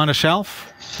 anybody want a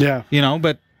shelf? Yeah. You know,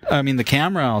 but I mean, the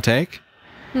camera I'll take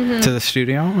to the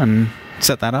studio and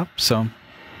set that up. So,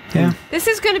 yeah. This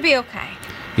is going to be okay.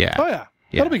 Yeah. Oh, yeah.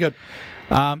 That'll be good.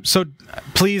 So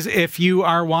please, if you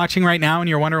are watching right now and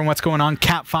you're wondering what's going on,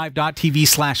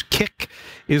 cat5.tv/kick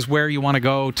is where you want to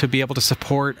go to be able to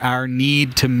support our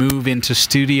need to move into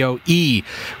Studio E,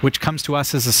 which comes to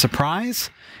us as a surprise.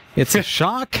 It's a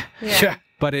shock, Yeah.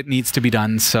 but it needs to be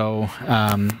done. So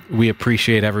we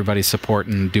appreciate everybody's support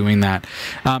in doing that.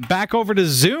 Back over to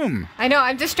Zoom. I know.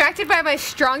 I'm distracted by my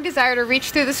strong desire to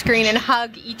reach through the screen and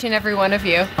hug each and every one of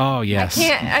you. Oh, yes.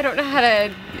 I don't know how to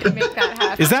make that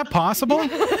happen. Is that possible?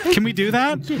 Can we do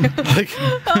that?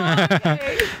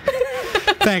 Okay.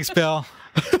 Thanks, Bill.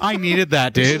 I needed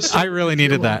that, dude. I really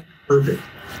needed that. Perfect.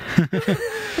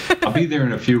 I'll be there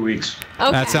in a few weeks.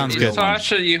 Okay. That sounds good.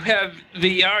 Sasha, you have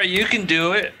VR. You can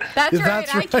do it. That's right.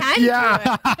 That's I can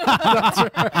Yeah. do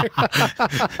it.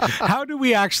 How do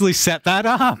we actually set that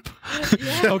up?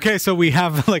 Okay, so we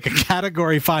have like a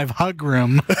category 5 hug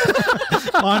room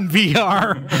on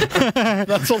VR.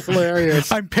 That's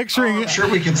hilarious. I'm picturing. I'm sure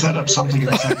we can set up something in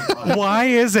a second. Why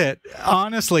is it,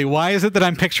 honestly, why is it that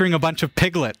I'm picturing a bunch of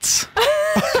piglets?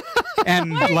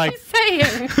 And What are like, you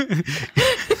saying?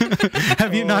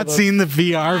 have you not seen the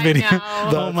VR video? know.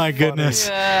 Oh my goodness.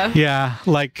 Yeah. Yeah,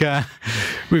 like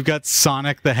we've got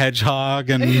Sonic the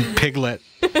Hedgehog and Piglet,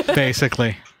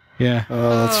 basically. Yeah.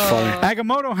 Oh, that's funny.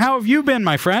 Agamotto, how have you been,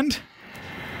 my friend?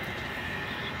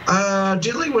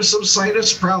 Dealing with some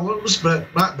sinus problems, but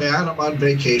not bad. I'm on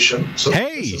vacation, so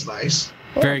Hey. this is nice.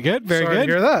 Very good, very Sorry to good.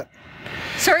 hear that.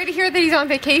 Sorry to hear that he's on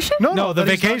vacation. No, the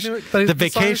that he's not vacation, doing- that he's- the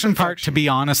sinus vacation part. infection. To be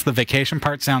honest, the vacation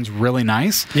part sounds really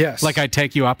nice. Yes. Like I'd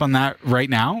take you up on that right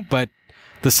now, but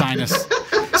the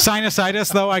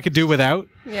sinusitis though, I could do without.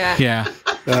 Yeah. Yeah.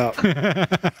 Yeah.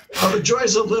 The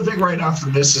joys of living right off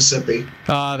the Mississippi.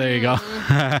 Oh, there you go.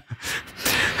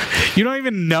 You don't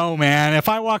even know, man. If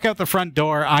I walk out the front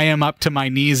door, I am up to my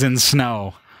knees in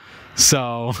snow.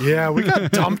 So Yeah, we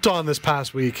got dumped on this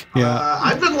past week. yeah,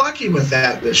 I've been lucky with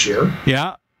that this year.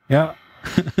 yeah, yeah.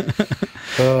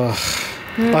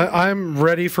 I'm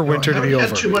ready for winter to be haven't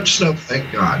had over. too much snow,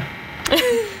 thank God.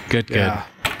 Good, good. Yeah.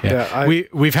 Yeah,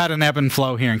 We've had an ebb and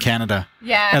flow here in Canada.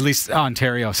 Yeah. At least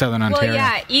Ontario, Southern Well, Ontario.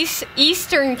 yeah.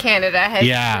 Eastern Canada has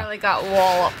Yeah. really got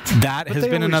walloped. That has they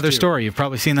been always another do. story. You've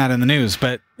probably seen that in the news,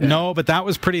 but but that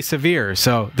was pretty severe.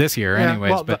 So this year, Yeah,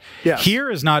 anyways. well, but yes.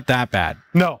 here is not that bad.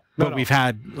 No, But we've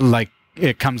had like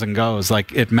it comes and goes.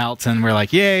 Like it melts, and we're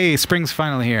like, yay, spring's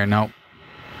finally here. No.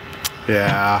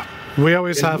 Yeah. We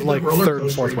always have The like roller third and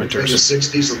coaster fourth between winters. the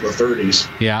 60s and the 30s.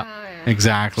 Yeah. Oh, yeah.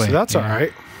 Exactly. So that's Yeah. all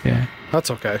right. Yeah. That's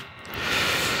okay.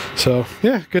 So,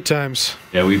 yeah, good times.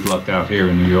 Yeah, we've lucked out here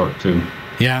in New York too.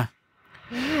 Yeah.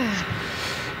 Yeah.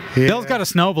 Bill's got a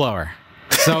snowblower,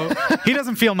 so he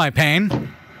doesn't feel my pain.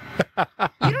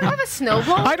 You don't have a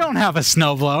snowblower? I don't have a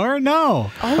snowblower.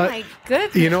 No. Oh my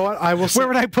goodness. You know what? I will say, Where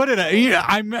would I put it?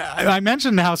 I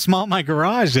mentioned how small my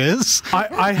garage is.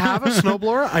 I have a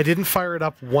snowblower. I didn't fire it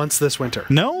up once this winter.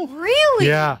 No. Really?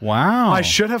 Yeah. Wow. I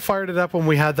should have fired it up when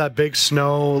we had that big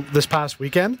snow this past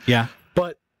weekend, Yeah.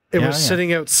 but it Yeah, was yeah.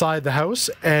 sitting outside the house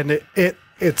and it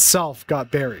itself got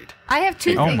buried. I have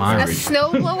two Oh things: my. a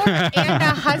snowblower and a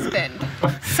husband.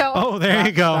 So Oh, there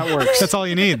you go. that works. That's all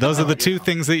you need. Those are the two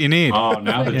things that you need. Oh,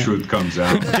 now the truth comes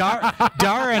out.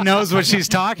 Dara knows what she's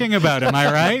talking about. Am I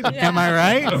right? Am I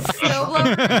right?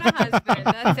 snowblower and a husband.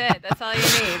 That's it. That's all you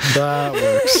need. That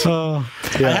works. Oh,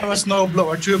 I have a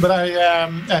snowblower too, but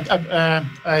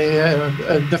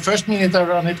the first minute I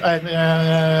run it,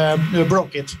 I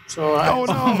broke it. So Oh,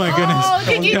 no. oh my goodness. Oh,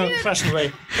 did you No. do fashion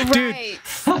away. right?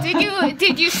 Did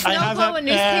you I have snowblow a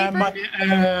newspaper?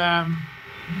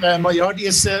 my yard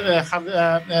is have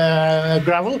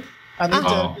gravel. I need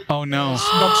Oh no.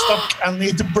 stock. I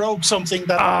need to broke something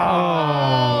that.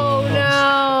 Oh no.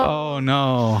 Oh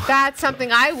no. That's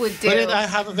something I would do. But I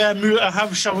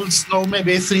have shoveled snow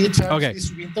maybe 3 times Okay.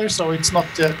 this winter, so it's not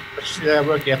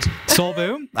work yet.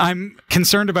 Solvu, I'm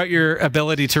concerned about your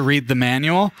ability to read the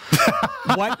manual.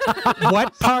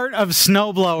 What part of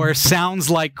snowblower sounds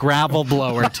like gravel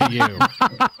blower to you?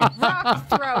 Rock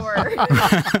thrower.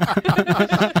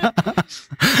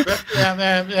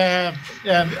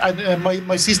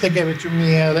 My sister gave it to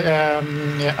me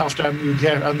after I moved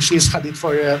here, and she's had it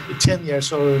for 10 years.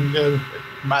 So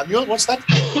manual, what's that?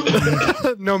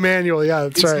 No manual. Yeah,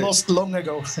 that's It's right. lost long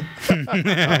ago.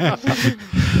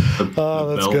 Oh,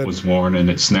 The that's belt good. was worn and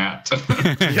it snapped.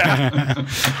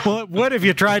 Well, what if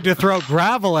you tried to throw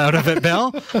gravel out of it,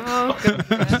 Bill? Oh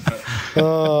goodness.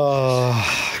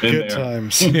 Oh, Good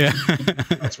times. Yeah.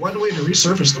 That's one way to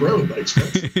resurface the road, but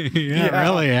expensive. Yeah,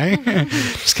 really, eh?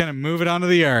 Just kind of move it onto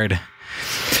the yard.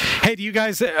 Hey, do you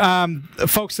guys,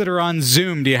 folks that are on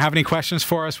Zoom, do you have any questions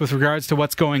for us with regards to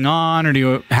what's going on, or do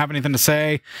you have anything to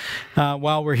say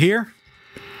while we're here?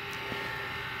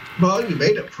 Well, you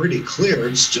made it pretty clear.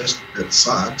 It's just, it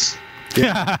sucks.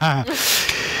 Yeah.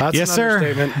 That's Yes, an sir.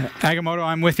 understatement. Agamotto,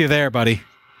 I'm with you there, buddy.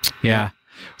 Yeah.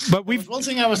 But we've One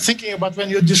thing I was thinking about when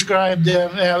you described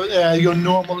your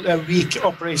normal week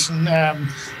operation, do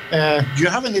you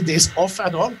have any days off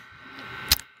at all?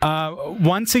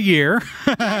 once a year.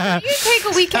 You take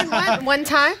a weekend one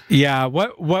time? Yeah,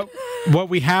 what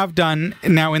we have done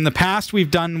now, in the past,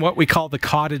 we've done what we call the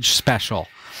cottage special.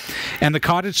 And the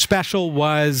cottage special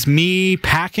was me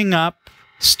packing up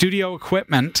studio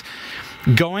equipment,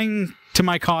 going to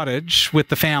my cottage with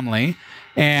the family,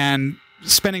 and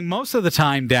spending most of the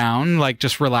time down, like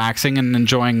just relaxing and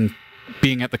enjoying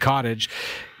being at the cottage.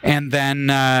 And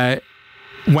then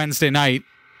Wednesday night,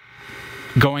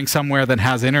 going somewhere that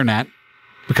has internet,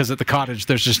 because at the cottage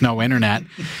there's just no internet,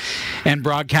 and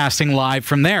broadcasting live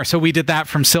from there. So we did that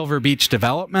from Silver Beach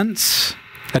Developments,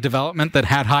 a development that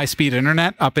had high-speed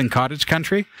internet up in cottage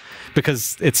country,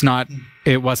 because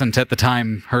it wasn't at the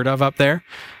time heard of up there.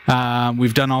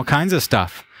 We've done all kinds of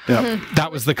stuff. Yeah.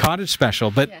 That was the cottage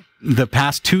special. But the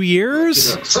past 2 years...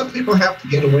 You know, some people have to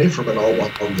get away from it all while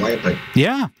glamping.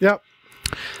 Yeah. Yep.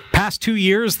 Past 2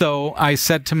 years, though, I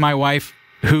said to my wife,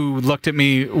 who looked at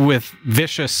me with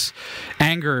vicious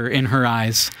anger in her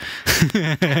eyes.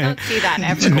 I don't see that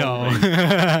ever.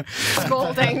 No.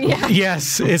 Scolding, yeah.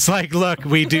 Yes, it's like, look,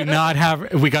 we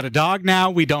got a dog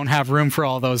now. We don't have room for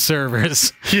all those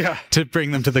servers to bring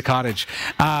them to the cottage.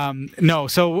 No,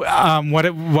 so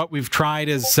what we've tried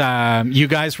is you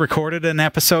guys recorded an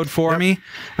episode for me.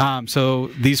 So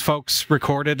these folks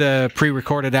recorded a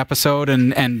pre-recorded episode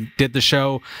and did the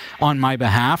show on my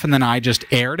behalf, and then I just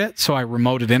aired it. So I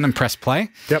remoted in and pressed play.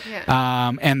 Yep.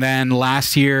 Yeah. And then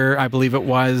last year, I believe it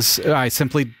was, I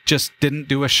simply just didn't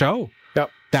do a show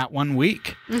that 1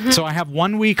 week. Mm-hmm. So I have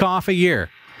 1 week off a year.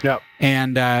 Yep.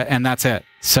 And that's it.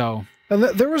 So. And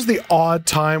there was the odd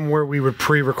time where we would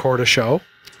pre-record a show.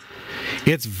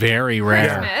 It's very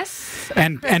rare. Christmas.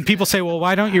 And people say, well,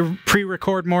 why don't you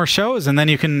pre-record more shows and then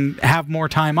you can have more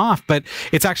time off? But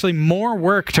it's actually more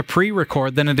work to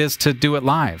pre-record than it is to do it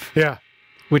live. Yeah.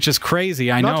 Which is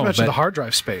crazy, I know. Not to mention the hard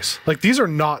drive space. Like, these are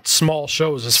not small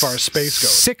shows as far as space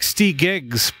goes. 60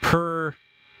 gigs per...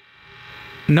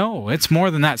 No, it's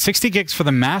more than that. 60 gigs for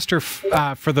the master,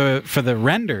 for the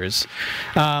renders.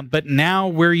 But now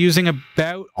we're using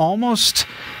about almost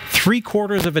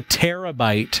 3/4 of a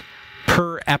terabyte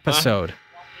per episode.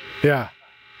 Yeah.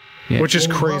 Which is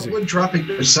crazy. What would dropping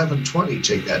to 720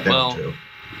 take that down to?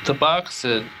 The box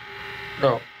said...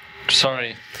 Oh,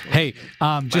 sorry. Hey,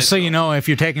 just so you know, if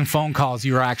you're taking phone calls,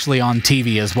 you're actually on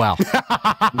TV as well.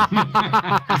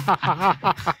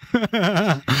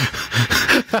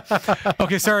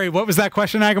 Okay, sorry. What was that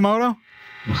question, Agamotto?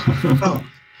 Oh,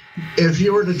 if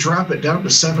you were to drop it down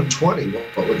to 720,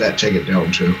 what would that take it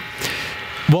down to?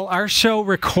 Well, our show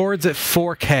records at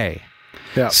 4K.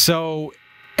 Yeah. So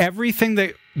everything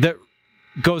that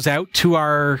goes out to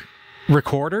our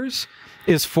recorders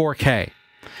is 4K.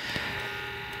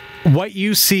 What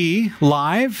you see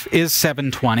live is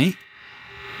 720.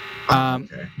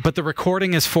 Okay. But the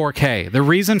recording is 4K. The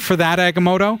reason for that,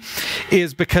 Agamotto,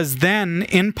 is because then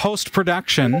in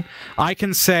post-production, I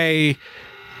can say,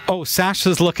 oh,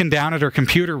 Sasha's looking down at her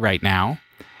computer right now,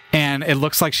 and it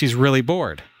looks like she's really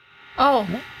bored. Oh.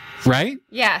 Right?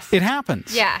 Yes. It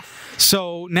happens. Yes.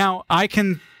 So now I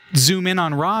can zoom in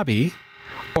on Robbie,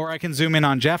 or I can zoom in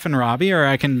on Jeff and Robbie, or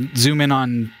I can zoom in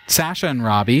on Sasha and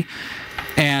Robbie,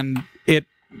 and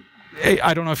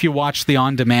I don't know if you watch the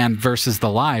on-demand versus the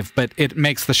live, but it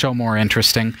makes the show more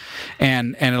interesting,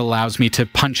 and it allows me to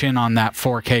punch in on that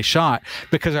 4K shot,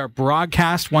 because our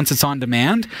broadcast, once it's on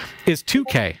demand, is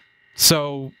 2K.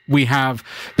 So we have,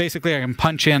 basically I can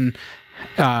punch in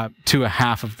to a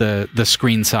half of the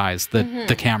screen size that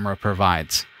the camera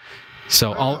provides.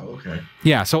 So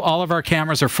so all of our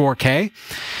cameras are 4K,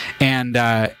 and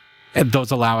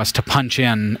those allow us to punch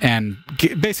in and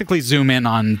basically zoom in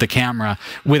on the camera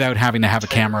without having to have a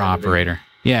camera operator.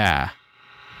 Yeah.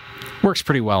 Works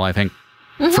pretty well, I think,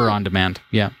 for on demand.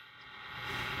 Yeah.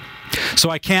 So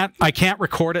I can't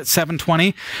record at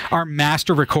 720. Our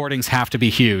master recordings have to be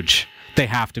huge. They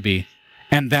have to be.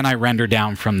 And then I render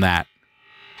down from that.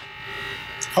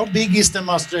 How big is the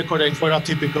master recording for a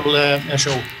typical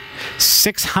show?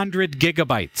 600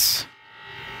 gigabytes.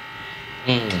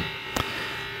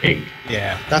 Big.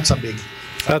 Yeah, that's a big.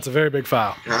 That's a very big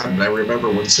file. God, and I remember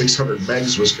when 600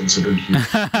 megs was considered huge.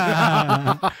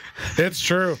 It's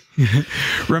true.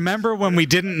 Remember when we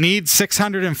didn't need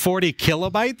 640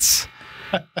 kilobytes?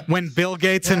 When Bill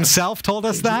Gates himself told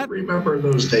us that? I remember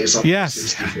those days on Yes.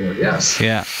 64. Yes.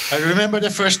 Yeah. I remember the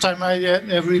first time I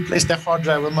replaced the hard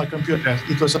drive on my computer.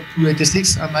 It was a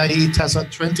 286, and it has a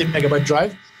 20 megabyte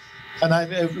drive. And I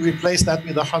replaced that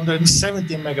with a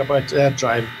 170 megabyte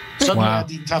drive. Suddenly Wow. I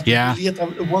didn't have to Yeah. delete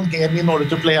one game in order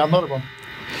to play another one.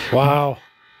 Wow.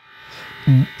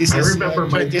 This I is remember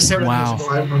my 27 Wow. years ago.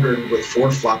 500 with 4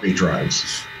 floppy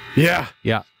drives. Yeah.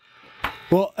 Yeah.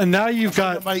 Well, and now you've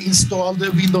got I installed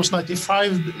Windows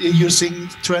 95 using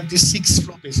 26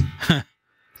 floppies.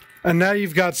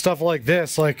 stuff like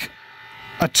this, like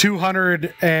a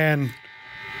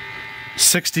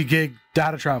 260 gig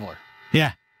data traveler,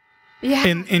 Yeah. Yeah.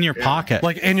 In your pocket.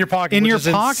 like in your pocket. In which your is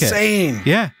pocket. insane.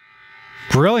 Yeah.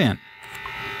 Brilliant.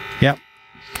 Yep.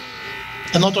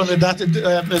 And not only that,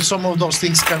 some of those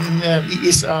things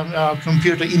is a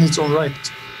computer in its own right.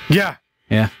 Yeah.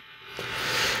 Yeah.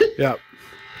 Yeah.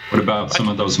 What about some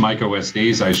of those micro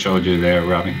SDs I showed you there,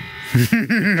 Robbie?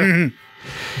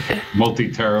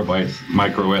 Multi-terabyte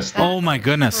micro SD. Oh my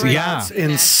goodness. Yeah. That's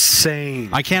insane.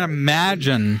 I can't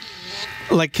imagine.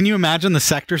 Like, can you imagine the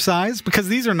sector size? Because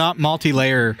these are not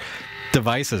multi-layer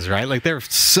devices, right? Like, they're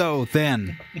so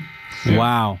thin.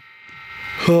 Wow.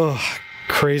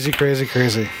 Crazy, crazy,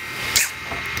 crazy.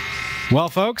 Well,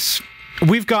 folks,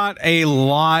 we've got a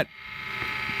lot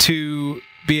to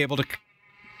be able to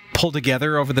pull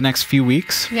together over the next few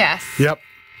weeks. Yes. Yep.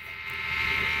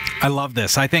 I love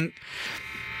this. I think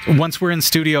once we're in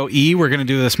Studio E, we're going to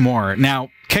do this more. Now,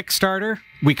 Kickstarter,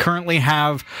 we currently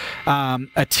have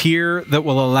a tier that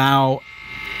will allow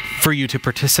for you to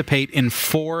participate in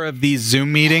 4 of these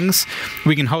Zoom meetings.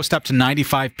 We can host up to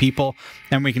 95 people,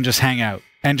 and we can just hang out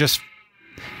and just,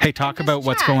 hey, talk just about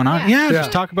what's chat, going on. yeah. Yeah,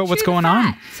 just talk about what's going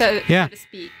on. So Yeah. to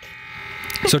speak.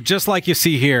 So just like you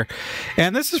see here.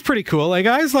 And this is pretty cool. Like,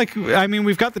 guys, like, I mean,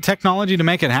 we've got the technology to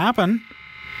make it happen.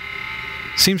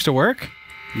 Seems to work.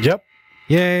 Yep.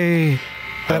 Yay.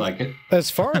 I like it. As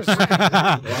far as Well,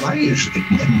 I usually.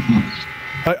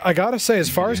 I gotta say, as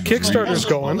far as Kickstarter's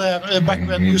going, Back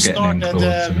when you started,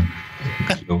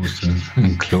 Closer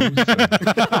and closer.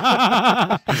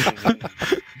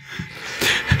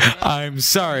 I'm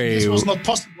sorry. this was not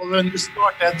possible when you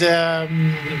started,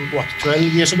 12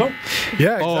 years ago?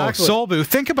 yeah, Oh, exactly. Solbu,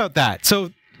 think about that.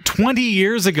 So 20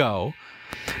 years ago,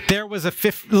 there was a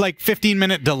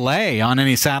 15-minute delay on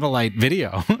any satellite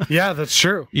video. Yeah, that's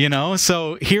true. You know,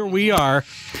 so here we are.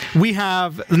 We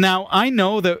have now. I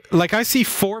know that, like, I see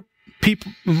 4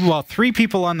 people. Well, 3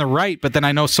 people on the right, but then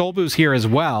I know Solbu's here as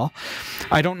well.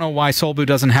 I don't know why Solbu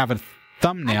doesn't have a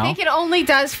thumbnail. I think it only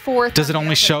does 4. Does it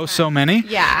only show so many?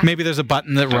 Yeah. Maybe there's a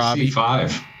button that I Robbie. see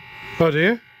 5. Oh, do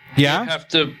you? Yeah. You have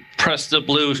to press the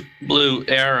blue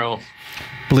arrow.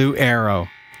 Blue arrow.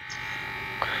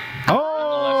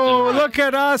 Oh, right. look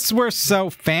at us. We're so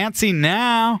fancy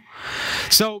now.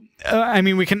 So, I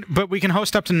mean, we can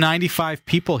host up to 95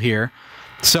 people here.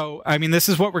 So, I mean, this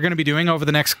is what we're going to be doing over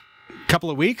the next couple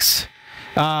of weeks.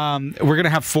 We're going to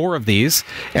have 4 of these,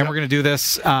 and we're going to do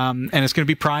this, and it's going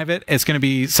to be private. It's going to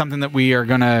be something that we are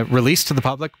going to release to the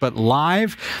public, but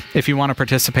live. If you want to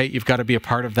participate, you've got to be a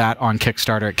part of that on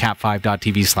Kickstarter at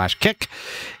cat5.tv/kick.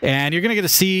 And you're going to get to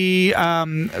see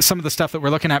some of the stuff that we're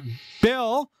looking at.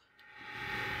 Bill,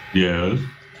 Yes.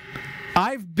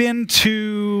 I've been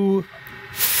to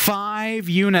 5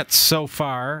 units so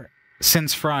far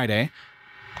since Friday.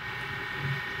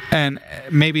 And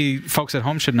maybe folks at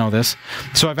home should know this.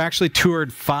 So I've actually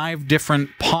toured 5 different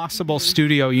possible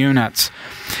studio units.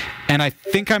 And I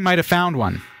think I might have found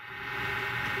one.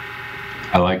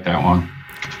 I like that one.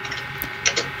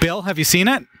 Bill, have you seen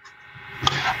it?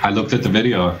 I looked at the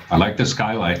video. I like the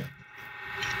skylight.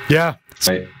 Yeah.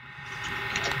 Right.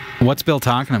 What's Bill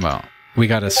talking about? We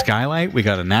got a skylight. We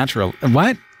got a natural.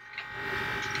 What?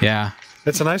 Yeah.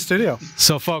 It's a nice studio.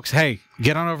 So, folks, hey,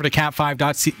 get on over to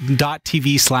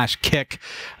cat5.tv/kick.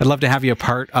 I'd love to have you a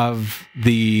part of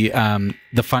the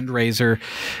fundraiser.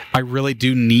 I really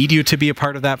do need you to be a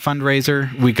part of that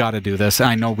fundraiser. We got to do this.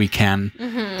 I know we can.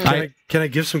 Mm-hmm. Can I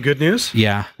give some good news?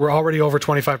 Yeah. We're already over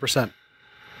 25%.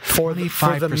 For the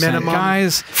 25%, minimum.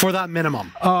 guys. For that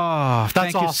minimum. Oh,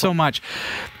 thank you awesome. so much.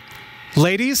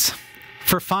 Ladies,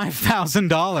 for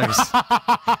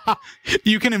 $5,000,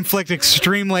 you can inflict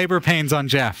extreme labor pains on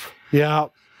Jeff. Yeah.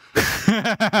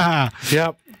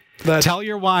 Yep. Tell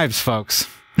your wives, folks.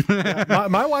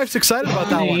 My wife's excited about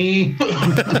that one.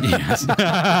 Yes.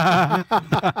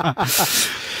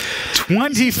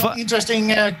 25. Interesting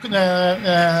thing.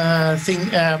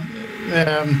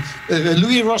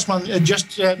 Louis Rossmann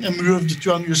just moved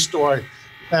to a new store.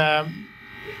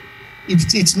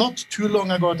 It's not too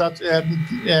long ago that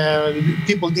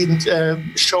people didn't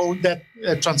show that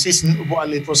transition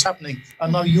while it was happening,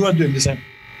 and now you are doing the same.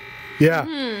 Yeah.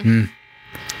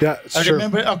 Yeah, it's I true.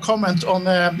 remember a comment on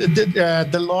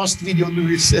the last video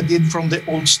Louis did from the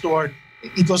old store.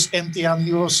 It was empty, and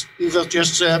it was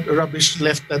just rubbish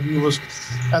left that we was.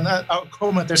 And a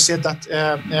commenter said that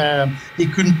he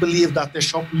couldn't believe that the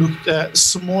shop looked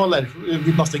smaller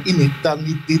with nothing in it than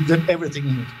it did with everything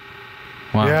in it.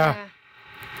 Wow. Yeah.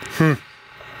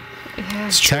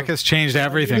 Tech has changed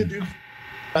everything.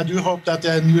 I do hope that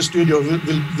the new studio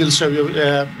will serve you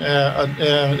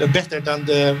better than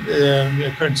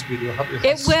the current studio.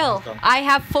 It will. I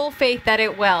have full faith that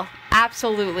it will.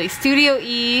 Absolutely. Studio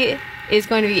E is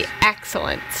going to be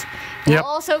excellent. Yep.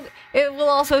 It will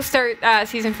also start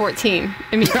season 14.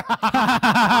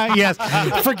 Yes.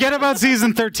 Forget about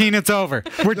season 13. It's over.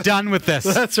 We're done with this.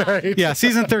 That's right. Yeah,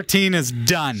 season 13 is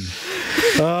done.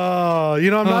 Oh, I'm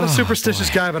not a superstitious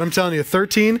guy, but I'm telling you,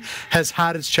 13 has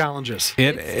had its challenges.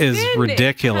 It is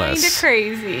ridiculous. Kind of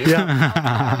crazy.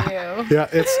 Yeah. Yeah,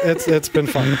 it's been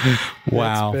fun.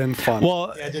 Wow. It's been fun.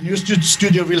 Well, The new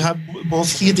studio will have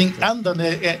both heating and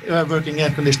working air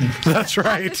conditioning. That's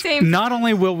right. not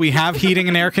only will we have heating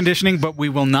and air conditioning, but we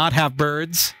will not have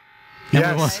birds. And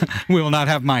Yes. we will not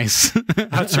have mice.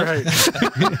 That's right.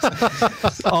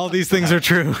 All these things are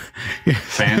true.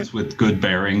 Fans with good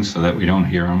bearings so that we don't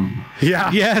hear them.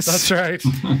 Yeah. Yes. That's right.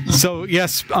 So,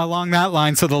 yes, along that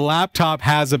line, so the laptop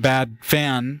has a bad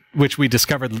fan, which we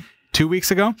discovered 2 weeks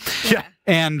ago. Yeah.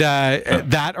 And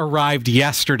that arrived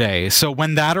yesterday. So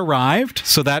when that arrived,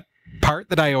 so that part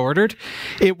that I ordered,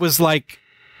 it was like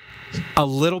a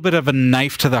little bit of a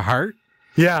knife to the heart.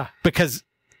 Yeah. Because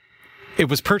it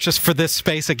was purchased for this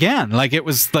space again. Like it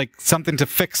was like something to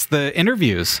fix the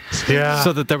interviews. Yeah.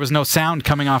 So that there was no sound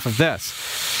coming off of this.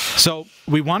 So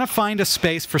we want to find a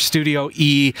space for Studio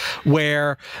E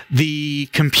where the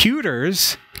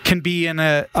computers can be in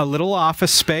a little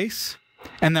office space,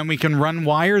 and then we can run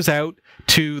wires out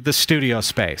to the studio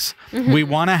space. We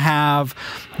want to have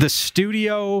the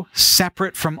studio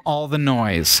separate from all the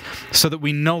noise so that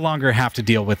we no longer have to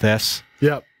deal with this.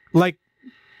 Yep. Like,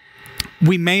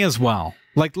 we may as well.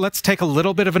 Like, let's take a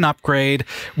little bit of an upgrade.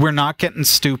 We're not getting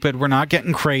stupid. We're not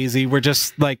getting crazy. We're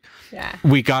just like,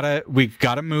 we gotta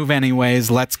move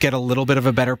anyways. Let's get a little bit of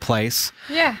a better place.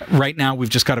 Yeah. Right now, we've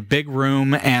just got a big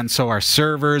room, and so our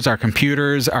servers, our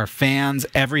computers, our fans,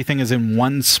 everything is in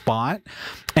one spot,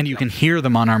 and you can hear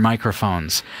them on our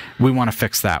microphones. We want to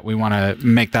fix that. We want to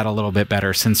make that a little bit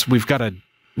better, since we've got to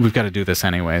do this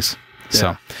anyways.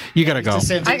 So you gotta go.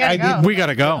 I gotta go. We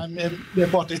gotta go. I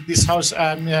bought this house,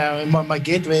 and my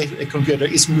gateway computer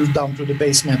is moved down to the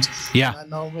basement. Yeah.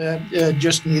 And I now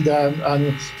just need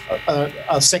a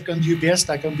second UPS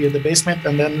that can be in the basement,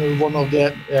 and then one of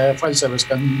the file servers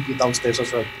can be downstairs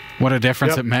as well. What a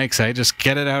difference it makes, eh? Just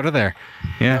get it out of there.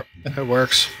 Yeah. It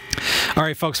works. All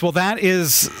right, folks. Well, that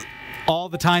is all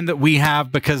the time that we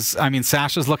have, because I mean,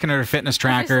 Sasha's looking at her fitness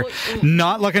tracker,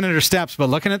 not looking at her steps, but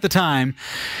looking at the time.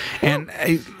 And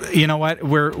you know what?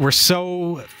 We're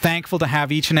so thankful to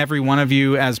have each and every one of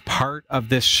you as part of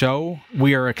this show.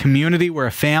 We are a community. We're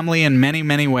a family in many,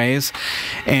 many ways.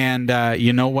 And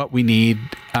you know what we need?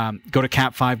 Go to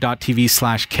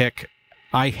cat5.tv/kick.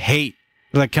 I hate,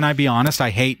 like, can I be honest? I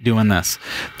hate doing this.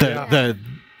 The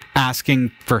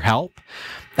asking for help.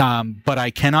 But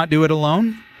I cannot do it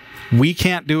alone. We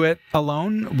can't do it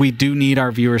alone. We do need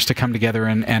our viewers to come together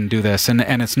and do this. And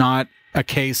it's not a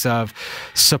case of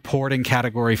supporting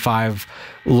Category 5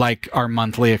 like our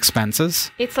monthly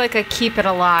expenses. It's like a keep it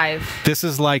alive. This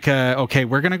is like okay,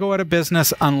 we're going to go out of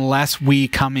business unless we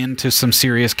come into some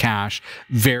serious cash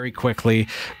very quickly,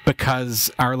 because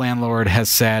our landlord has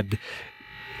said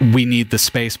we need the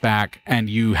space back and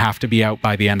you have to be out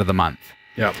by the end of the month.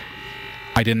 Yep.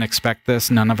 I didn't expect this.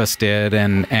 None of us did.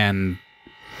 And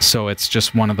so it's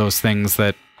just one of those things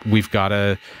that we've got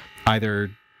to either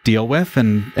deal with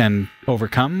and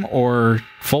overcome, or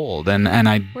fold. And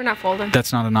we're not folding.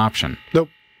 That's not an option. Nope.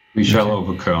 We shall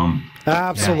overcome.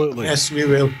 Absolutely. Yes, we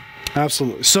will.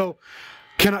 Absolutely. So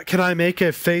can I make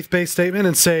a faith-based statement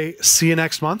and say, see you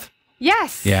next month?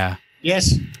 Yes. Yeah.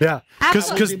 Yes. Yeah.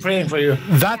 I'll be praying for you.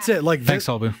 That's it. Like, Thanks,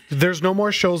 Olbu. There's no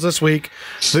more shows this week.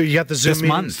 So you got the Zoom This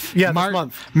meetings. month. Yeah, this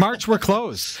month. March, we're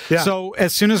closed. Yeah. So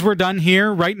as soon as we're done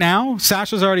here right now,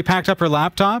 Sasha's already packed up her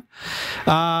laptop.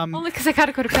 Only because I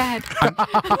gotta go to bed.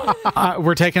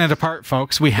 We're taking it apart,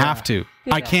 folks. We have to.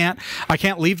 Yeah. I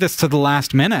can't leave this to the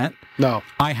last minute. No.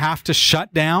 I have to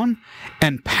shut down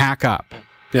and pack up.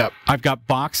 Yep. I've got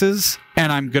boxes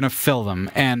and I'm going to fill them.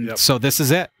 And Yep. so this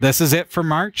is it. This is it for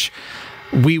March.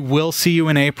 We will see you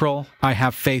in April. I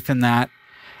have faith in that.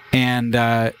 And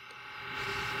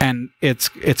it's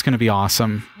going to be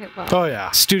awesome. Oh,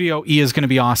 yeah. Studio E is going to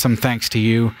be awesome thanks to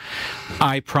you.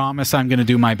 I promise I'm going to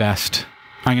do my best.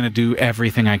 I'm going to do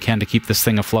everything I can to keep this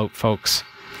thing afloat, folks.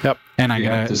 Yep. And I'm You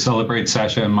have going to celebrate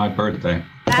Sasha and my birthday.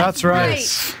 That's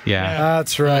right. Yeah.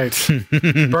 That's right.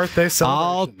 Birthday celebration.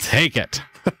 I'll take it.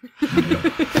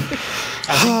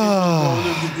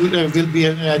 I think it will be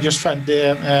just fun.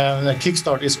 The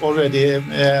Kickstart is already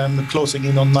closing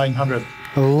in on 900.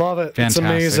 I love it. Fantastic. It's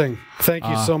amazing. Thank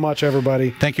you so much,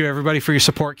 everybody. Thank you, everybody, for your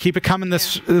support. Keep it coming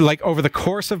over the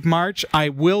course of March. I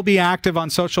will be active on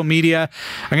social media.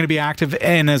 I'm going to be active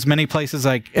in as many places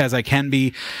as I can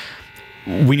be.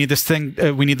 We need this thing.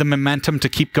 We need the momentum to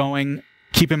keep going.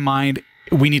 Keep in mind,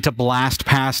 we need to blast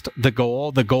past the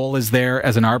goal. The goal is there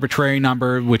as an arbitrary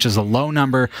number, which is a low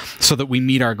number, so that we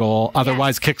meet our goal.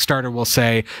 Otherwise, Kickstarter will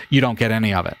say, you don't get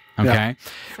any of it. Okay?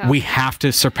 So- We have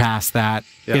to surpass that.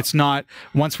 Yeah. It's not,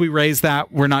 once we raise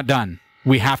that, we're not done.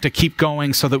 We have to keep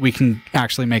going so that we can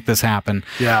actually make this happen.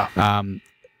 Yeah.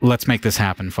 Let's make this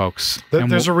happen, folks.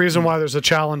 And There's a reason why there's a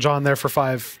challenge on there for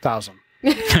 5,000.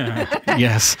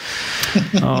 yes.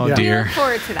 Oh, Yeah. We dear. look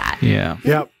forward to that. Yeah.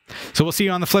 Yep. So we'll see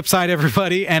you on the flip side,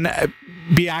 everybody, and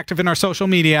be active in our social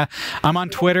media. I'm on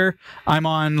Twitter. I'm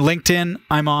on LinkedIn.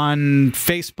 I'm on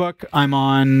Facebook. I'm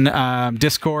on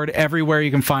Discord. Everywhere you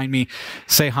can find me.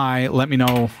 Say hi. Let me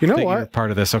know, You know that what? you're part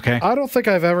of this, okay? I don't think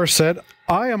I've ever said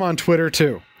I am on Twitter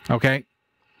too. Okay?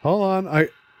 Hold on.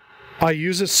 I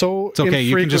use it so It's okay.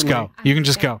 You can just go. infrequently. You can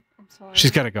just go.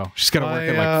 She's got to go. She's got to work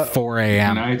at like 4 Good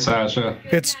a.m. night, Sasha.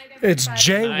 It's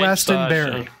Jay Night,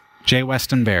 Westonberry. Sasha. Jay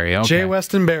Westonberry. Okay. Jay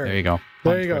Westonberry. There you go.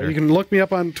 There On you go. Twitter. You can look me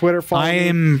up on Twitter. Follow me.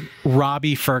 I'm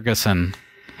Robbie Ferguson.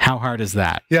 How hard is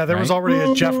that? Yeah, there was right? already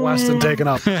a Jeff Weston taken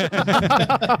up.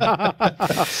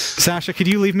 Sasha, could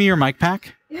you leave me your mic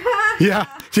pack? Yeah,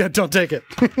 don't take it.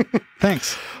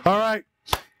 Thanks. All right.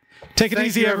 Take it Thank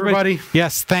easy, you, everybody. everybody.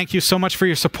 Yes, thank you so much for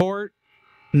your support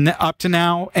up to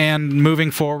now and moving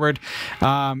forward.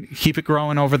 Keep it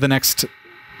growing over the next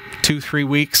 2-3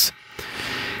 weeks.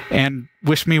 And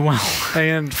wish me well.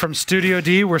 And from Studio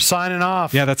D, we're signing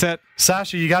off. Yeah, that's it.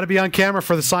 Sasha, you got to be on camera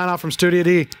for the sign off from Studio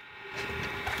D.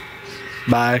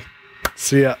 Bye.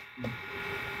 See ya.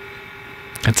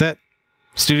 That's it.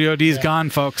 Studio D is gone,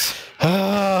 folks.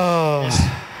 Oh,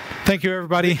 Thank you,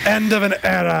 everybody. end of an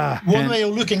era. One way of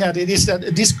looking at it is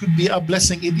that this could be a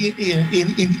blessing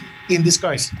in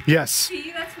disguise. Yes,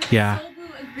 See, that's what Yeah.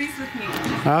 Solbu agrees with me.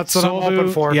 that's what I'm hoping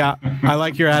Solbu, for. Yeah, I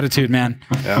like your attitude, man.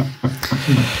 Yeah.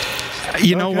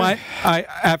 You know Okay. what?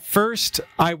 At first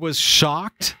I was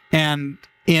shocked and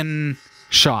in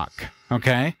shock.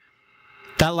 Okay,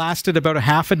 that lasted about a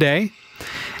half a day,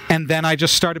 and then I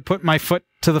just started putting my foot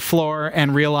to the floor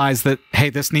and realized that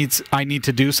hey, I need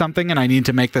to do something and I need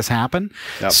to make this happen.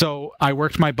 Yep. So I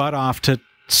worked my butt off to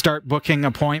start booking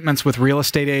appointments with real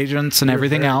estate agents and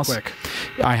everything very else. quick.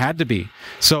 I had to be.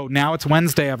 So now it's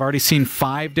Wednesday. I've already seen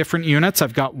 5 different units.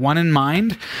 I've got one in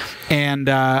mind, and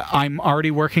I'm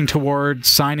already working towards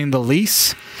signing the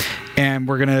lease. And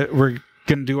we're gonna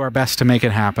do our best to make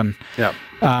it happen. Yep.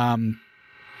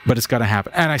 But it's got to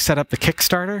happen. And I set up the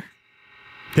Kickstarter,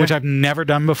 which I've never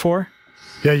done before.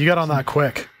 Yeah, you got on that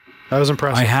quick. That was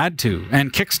impressive. I had to,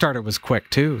 and Kickstarter was quick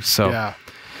too. So, Yeah.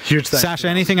 Huge thanks. Sasha,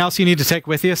 anything else you need to take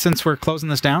with you since we're closing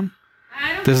this down?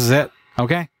 I don't This is it.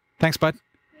 Okay. Thanks, bud.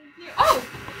 think you. Oh,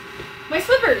 my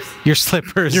slippers. Your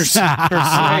slippers. Your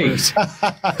slippers.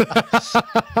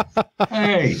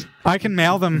 Hey, I can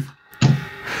mail them.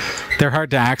 They're hard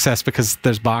to access because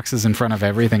there's boxes in front of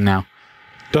everything now.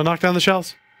 Don't knock down the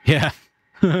shelves. Yeah.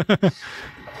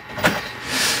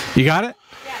 You got it?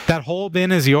 That whole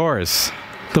bin is yours.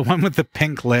 The one with the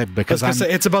pink lid because I'm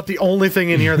It's about the only thing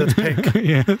in here that's pink.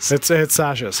 yes. It's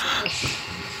Sasha's.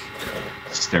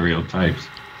 stereotypes.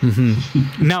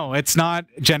 No, it's not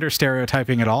gender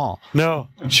stereotyping at all. No,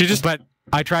 she just. But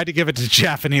I tried to give it to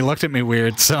Jeff and he looked at me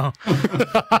weird, so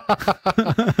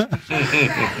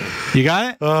you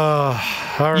got it? All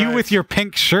right. You with your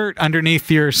pink shirt underneath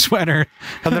your sweater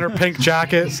and then her pink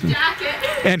jacket.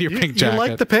 Jacket. and your pink jacket. You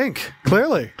like the pink,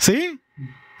 clearly. See?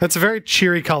 That's a very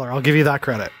cheery color. I'll give you that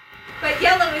credit. But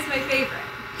yellow is my favorite.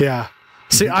 Yeah.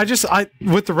 See, I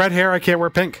with the red hair, I can't wear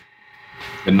pink.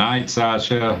 Good night,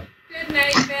 Sasha. Good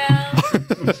night,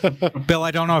 Bill. Bill,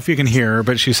 I don't know if you can hear her,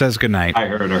 but she says goodnight. I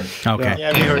heard her. Okay.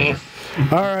 Yeah, we heard you.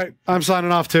 All right, I'm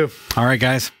signing off too. All right,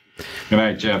 guys. Good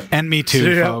night, Jeff. And me See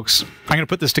too, ya. folks. I'm going to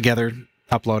put this together,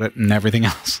 upload it, and everything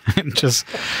else. And just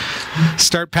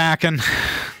start packing.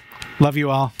 Love you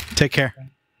all. Take care.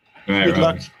 All right, Good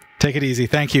luck. Robert. Take it easy.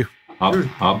 Thank you.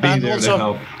 I'll be And there also- to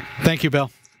help. Thank you,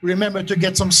 Bill. Remember to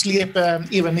get some sleep,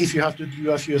 even if you have to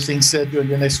do a few things during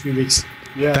the next few weeks.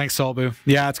 Yeah. Thanks, Solbu.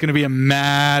 Yeah, it's going to be a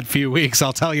mad few weeks.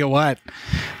 I'll tell you what.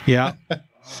 Yeah.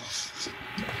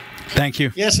 Thank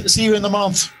you. Yes, see you in a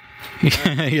month.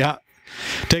 Yeah.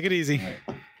 Take it easy.